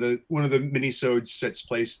 one of the minisodes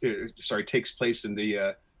takes place in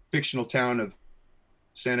the fictional town of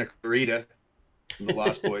Santa Clarita from the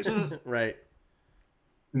Lost Boys. Right.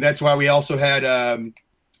 And that's why we also had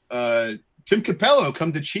Tim Capello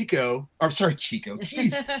come to Chico.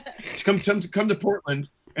 Jeez. come to Portland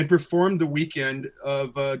and performed the weekend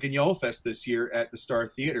of Guignol Fest this year at the Star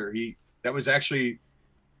Theater. That was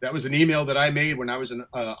an email that I made when I was in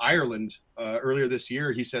Ireland earlier this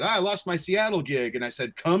year. He said, I lost my Seattle gig. And I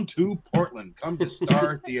said, come to Portland, come to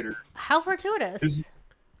Star Theater. How fortuitous.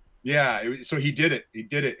 So he did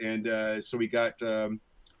it. And so we got a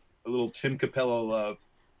little Tim Capello love.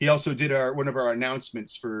 He also did one of our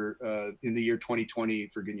announcements for in the year 2020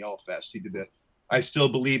 for Guignol Fest. He did the I Still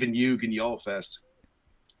Believe in You Guignol Fest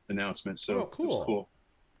announcement. So cool. It was cool.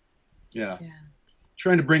 Yeah.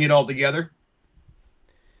 Trying to bring it all together.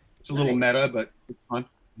 It's a little meta, but it's fun.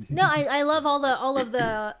 No, I love all of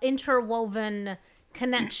the interwoven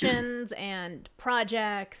connections and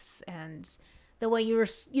projects, and the way you're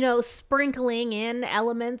sprinkling in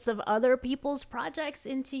elements of other people's projects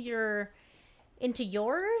into yours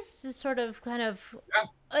is sort of kind of. Yeah.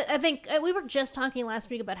 I think we were just talking last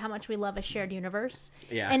week about how much we love a shared universe.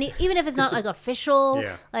 Yeah. And even if it's not like official,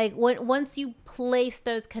 Yeah. like once you place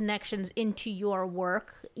those connections into your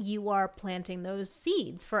work, you are planting those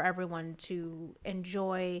seeds for everyone to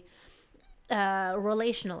enjoy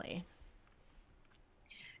relationally.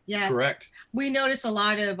 Yeah. Correct. We notice a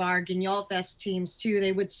lot of our Guignol Fest teams too.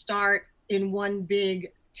 They would start in one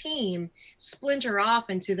big team, splinter off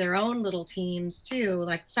into their own little teams too,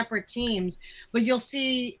 like separate teams. But you'll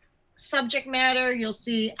see subject matter, you'll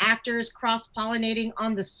see actors cross-pollinating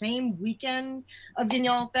on the same weekend of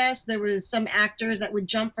Guignol Fest. There was some actors that would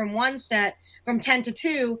jump from one set from 10 to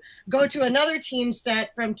 2, go to another team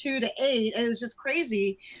set from 2 to 8. And it was just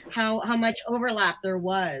crazy how much overlap there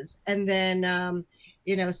was. And then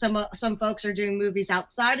some folks are doing movies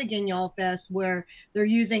outside of Guignol Fest where they're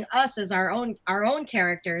using us as our own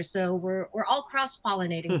characters. So we're all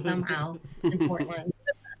cross-pollinating somehow in Portland.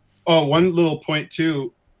 Oh, one little point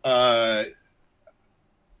too.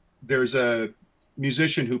 There's a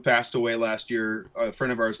musician who passed away last year, a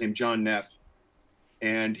friend of ours named John Neff,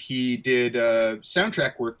 and he did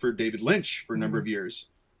soundtrack work for David Lynch for a number of years.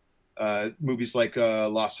 Movies like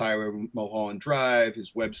Lost Highway, Mulholland Drive,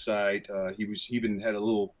 his website. He even had a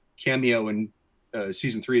little cameo in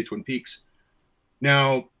season 3 of Twin Peaks.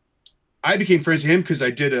 Now, I became friends with him because I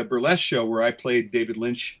did a burlesque show where I played David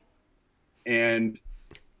Lynch, and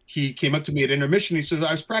he came up to me at intermission. He said,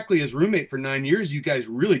 I was practically his roommate for 9 years. You guys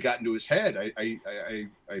really got into his head. I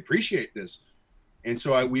appreciate this. And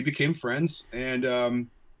so we became friends, and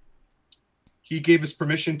he gave us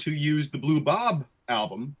permission to use the Blue Bob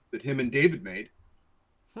album that him and David made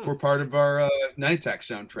for part of our Night Attack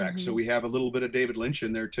soundtrack. So we have a little bit of David Lynch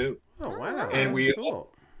in there too. Oh, wow. And we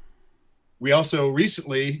also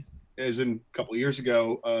recently, as in a couple of years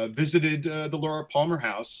ago, visited the Laura Palmer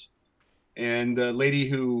house, and the lady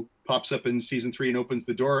who pops up in season 3 and opens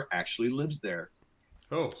the door actually lives there.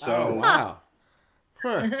 Oh, so wow.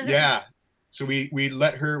 Huh. Yeah. So we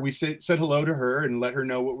let her, we said hello to her and let her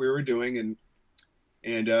know what we were doing,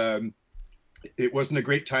 and it wasn't a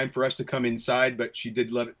great time for us to come inside, but she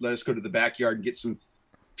did let us go to the backyard and get some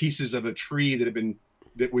pieces of a tree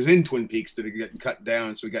that was in Twin Peaks that had gotten cut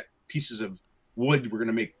down. So we got pieces of wood we're going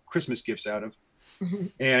to make Christmas gifts out of.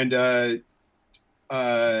 And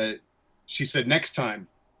she said, next time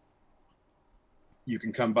you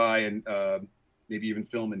can come by and maybe even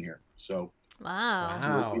film in here. So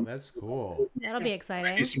Wow, that's cool. that'll be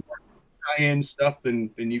exciting. some more tie-in stuff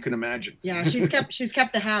than you can imagine. Yeah, she's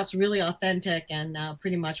kept the house really authentic and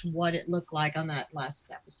pretty much what it looked like on that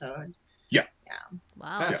last episode.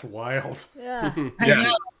 Wow. that's wild. Yeah. I Yeah.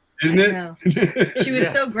 know. Isn't I it? know. She was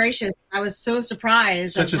Yes. so gracious. I was so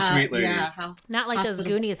surprised. Such of a how- sweet lady. Yeah. How, Not like those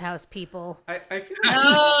Hospital. Goonies house people. I feel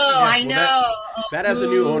oh, like I well, know. That has a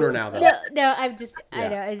new owner now, though. No, I'm just, I Yeah.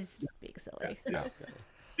 know, it's being silly. Yeah.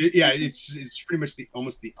 It's pretty much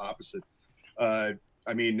almost the opposite. I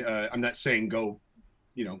mean, I'm not saying go,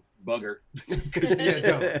 bugger. yeah,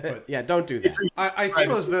 don't. But Don't do that. I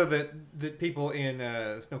feel as though that people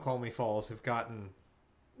in Snoqualmie Falls have gotten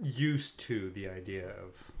used to the idea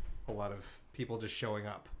of a lot of people just showing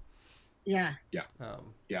up. Yeah. Yeah.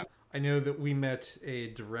 I know that we met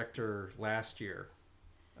a director last year.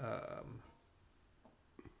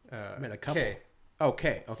 Met a couple. K.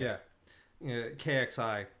 Okay. Yeah.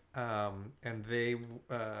 KXI. And they,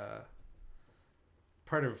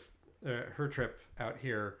 part of her trip out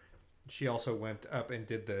here, she also went up and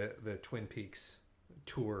did the Twin Peaks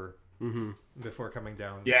tour before coming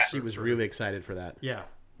down. Yeah. She was really excited for that. Yeah.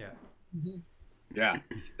 Yeah.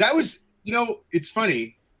 That was, it's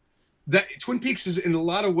funny that Twin Peaks is in a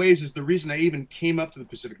lot of ways is the reason I even came up to the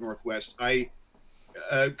Pacific Northwest. A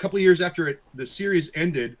couple of years after the series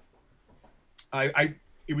ended,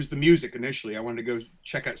 it was the music initially. I wanted to go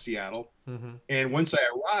check out Seattle. And once I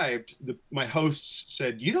arrived, my hosts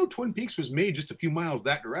said, Twin Peaks was made just a few miles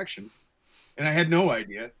that direction. And I had no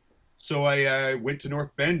idea. So I went to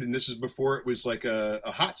North Bend, and this is before it was like a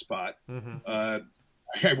hot spot.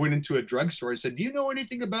 I went into a drugstore and said, do you know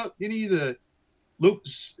anything about any of the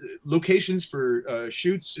locations for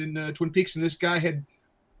shoots in Twin Peaks? And this guy had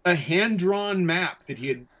a hand-drawn map that he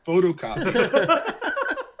had photocopied.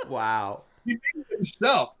 Wow. He made it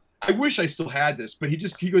himself. I wish I still had this, but he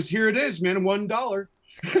goes, here it is, man, $1.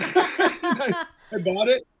 I bought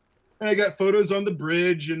it, and I got photos on the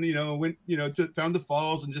bridge, and went found the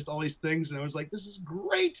falls and just all these things, and I was like, this is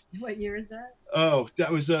great. What year is that? Oh,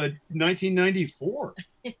 that was 1994.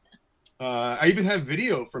 I even have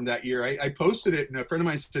video from that year. I posted it, and a friend of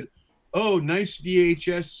mine said, oh, nice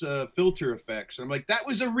VHS filter effects. And I'm like, that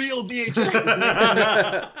was a real VHS.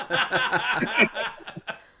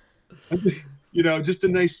 Just a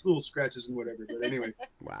nice little scratches and whatever. But anyway.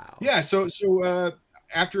 Wow. Yeah. So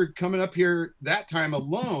after coming up here that time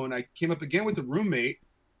alone, I came up again with a roommate,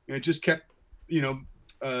 and it just kept,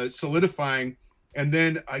 solidifying. And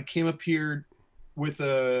then I came up here with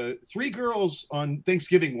 3 girls on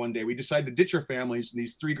Thanksgiving one day. We decided to ditch our families, and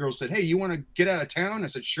these 3 girls said, hey, you want to get out of town? I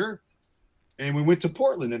said, sure. And we went to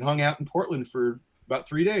Portland and hung out in Portland for about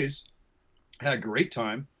 3 days. Had a great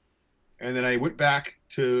time. And then I went back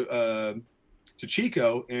to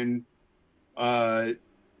Chico, and my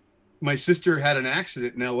sister had an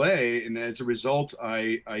accident in LA, and as a result,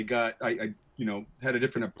 I had a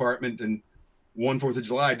different apartment, and one 4th of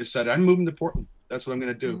July I decided I'm moving to Portland. That's what I'm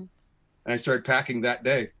going to do. And I started packing that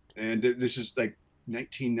day. And this is like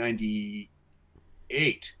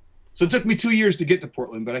 1998. So it took me 2 years to get to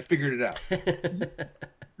Portland, but I figured it out.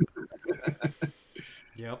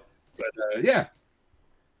 Yep. But yeah.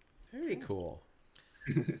 Very cool.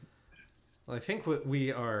 Well, I think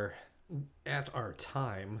we are at our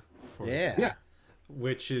time for Yeah.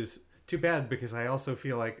 which is too bad, because I also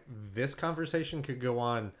feel like this conversation could go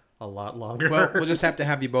on a lot longer. Well, we'll just have to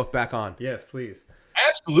have you both back on. Yes, please.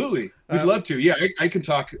 Absolutely. We'd love to. Yeah, I can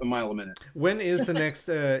talk a mile a minute. When is the next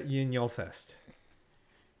Yin Yell Fest?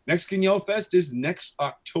 Next Guignol Fest is next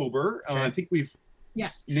October. I think we've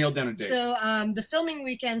Yes. nailed down a date. So the filming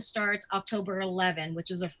weekend starts October 11,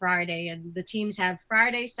 which is a Friday, and the teams have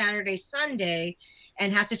Friday, Saturday, Sunday,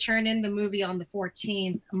 and have to turn in the movie on the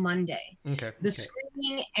 14th, Monday. Okay. The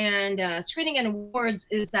screening and awards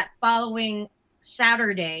is that following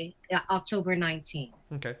Saturday, October 19th,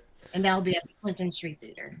 Okay. and that'll be at the Clinton Street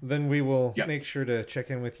Theater. Then we will Yep. make sure to check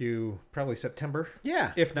in with you probably September,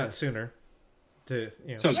 Yeah. if not sooner. To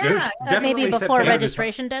Sounds good. Definitely maybe before September.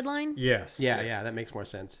 registration deadline. Yes. Yeah, that makes more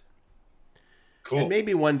sense. Cool. And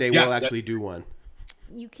maybe one day Yeah, we'll that- actually do one.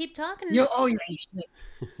 You keep talking. Yeah, you should.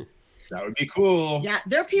 That would be cool. Yeah,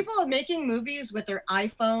 there are people making movies with their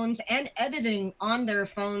iPhones and editing on their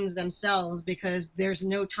phones themselves because there's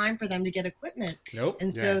no time for them to get equipment. Nope.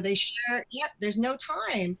 And so they share, there's no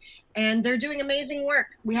time. And they're doing amazing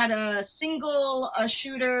work. We had a single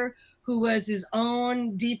shooter who was his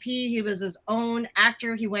own DP. He was his own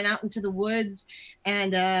actor. He went out into the woods,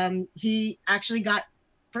 and he actually got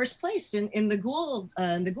first place in the ghoul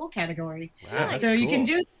category. Wow, So you can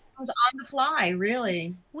cool. do things on the fly,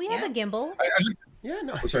 really. We have a gimbal. Yeah,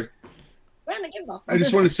 no. Oh, sorry. And a gimbal. I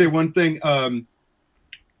just want to say one thing.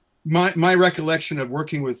 My recollection of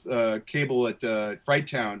working with Cable at Fright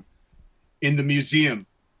Town in the museum,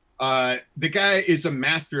 the guy is a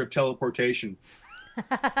master of teleportation.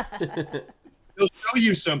 He'll show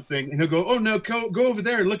you something, and he'll go, "Oh no, go over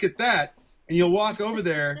there and look at that," and you'll walk over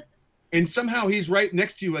there, and somehow he's right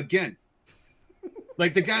next to you again.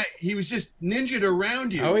 Like the guy, he was just ninja'd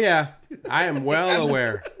around you. Oh yeah, I am well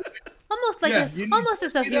aware. Almost like Yeah, you need almost to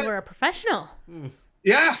as if see you that. were a professional.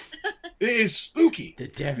 Yeah, it is spooky. The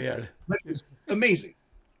devil. But it's amazing.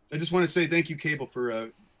 I just want to say thank you, Cable, for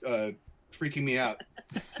freaking me out.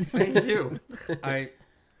 Thank you.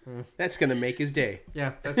 That's gonna make his day.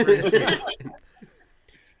 Yeah, that's very sweet.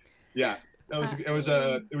 Yeah, it was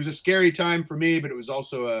a scary time for me, but it was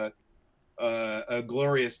also a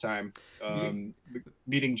glorious time.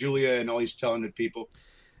 Meeting Julia and all these talented people.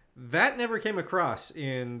 That never came across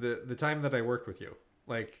in the time that I worked with you.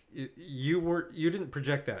 Like you didn't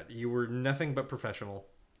project that. You were nothing but professional.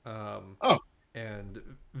 And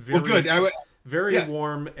very good. Very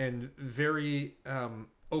warm and very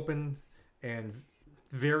open and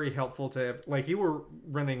very helpful to have. Like you were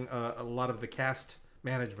running a lot of the cast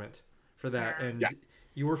management for that, and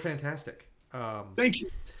you were fantastic. Thank you.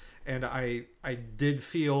 And I did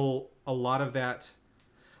feel a lot of that.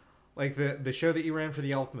 Like the show that you ran for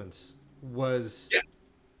the Elfmans was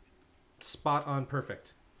spot on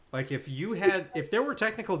perfect. Like if there were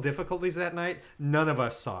technical difficulties that night, none of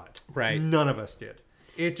us saw it. Right. None of us did.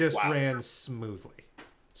 It just ran smoothly.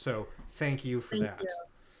 So thank you for that.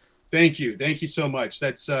 Thank you. Thank you so much.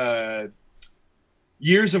 That's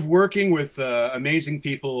years of working with amazing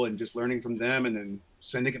people and just learning from them and then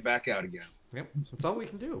sending it back out again. Yep. That's all we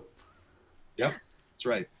can do. Yep. That's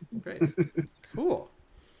right. Great. Cool.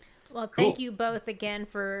 Well, thank you both again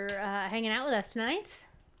for hanging out with us tonight.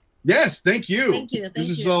 Yes, thank you. Thank you. This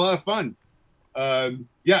is a lot of fun. I'd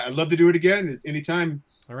love to do it again anytime.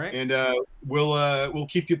 All right. And we'll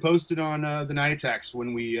keep you posted on the Night Attacks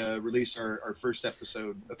when we release our first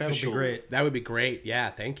episode. That'll be great. That would be great. Yeah,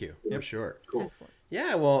 thank you. For sure. Cool. Excellent.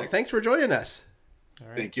 Yeah, well, thanks for joining us. All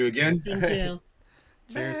right. Thank you again. Thank you.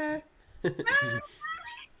 Cheers.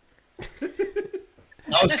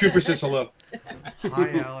 Alice Cooper says hello.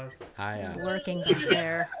 Hi, Alice. Hi. He's lurking back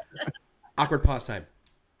there. Awkward pause time.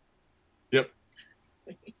 Yep.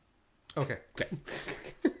 Okay.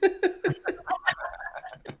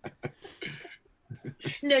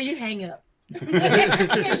 No, you hang up.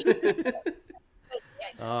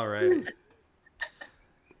 All right.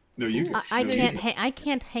 No, you. I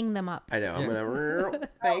can't hang them up. I know. I'm gonna.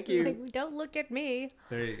 Thank you. Like, don't look at me.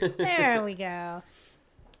 There you go. There we go.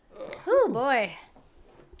 Oh boy.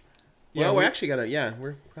 Well, we're actually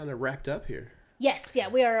we're kind of wrapped up here. Yes,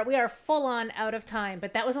 we are full on out of time,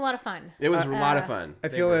 but that was a lot of fun. It was a lot of fun. I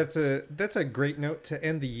feel that's a great note to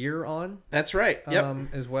end the year on. That's right. Yep.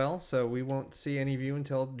 As well. So we won't see any of you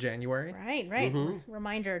until January. Right.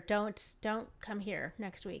 Reminder: don't come here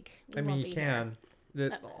next week. I mean, you can.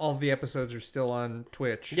 All the episodes are still on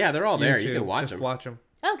Twitch. Yeah, they're all there. You YouTube. can watch Just them. watch them.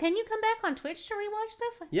 Oh, can you come back on Twitch to rewatch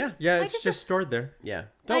stuff? Yeah. Yeah, it's just stored there. Yeah.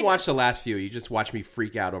 Don't watch the last few. You just watch me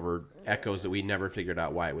freak out over echoes that we never figured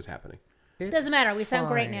out why it was happening. Doesn't matter. We sound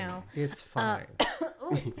great now. It's fine.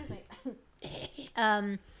 Oh, excuse me.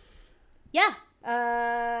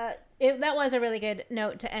 That was a really good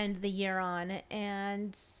note to end the year on,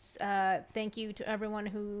 and thank you to everyone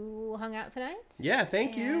who hung out tonight. Yeah,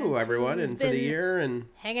 thank you, everyone, who's and for the been year, and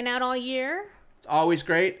hanging out all year. it's always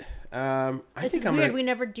great. This is weird. We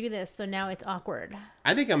never do this, so now it's awkward.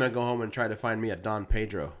 I think I'm gonna go home and try to find me a Don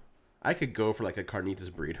Pedro. I could go for like a carnitas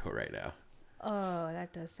burrito right now. Oh,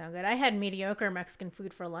 that does sound good. I had mediocre Mexican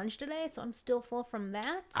food for lunch today, so I'm still full from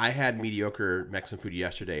that. I had mediocre Mexican food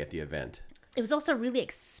yesterday at the event. It was also really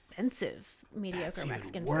expensive mediocre That's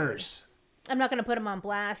Mexican even worse. food. I'm not going to put them on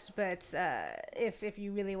blast, but if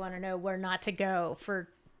you really want to know where not to go for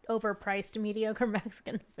overpriced mediocre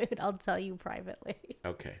Mexican food, I'll tell you privately.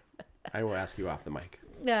 Okay. I will ask you off the mic.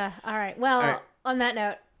 Yeah. All right. Well, All right. On that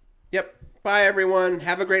note. Yep. Bye, everyone.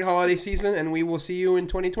 Have a great holiday season, and we will see you in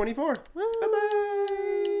 2024. Woo! Bye-bye.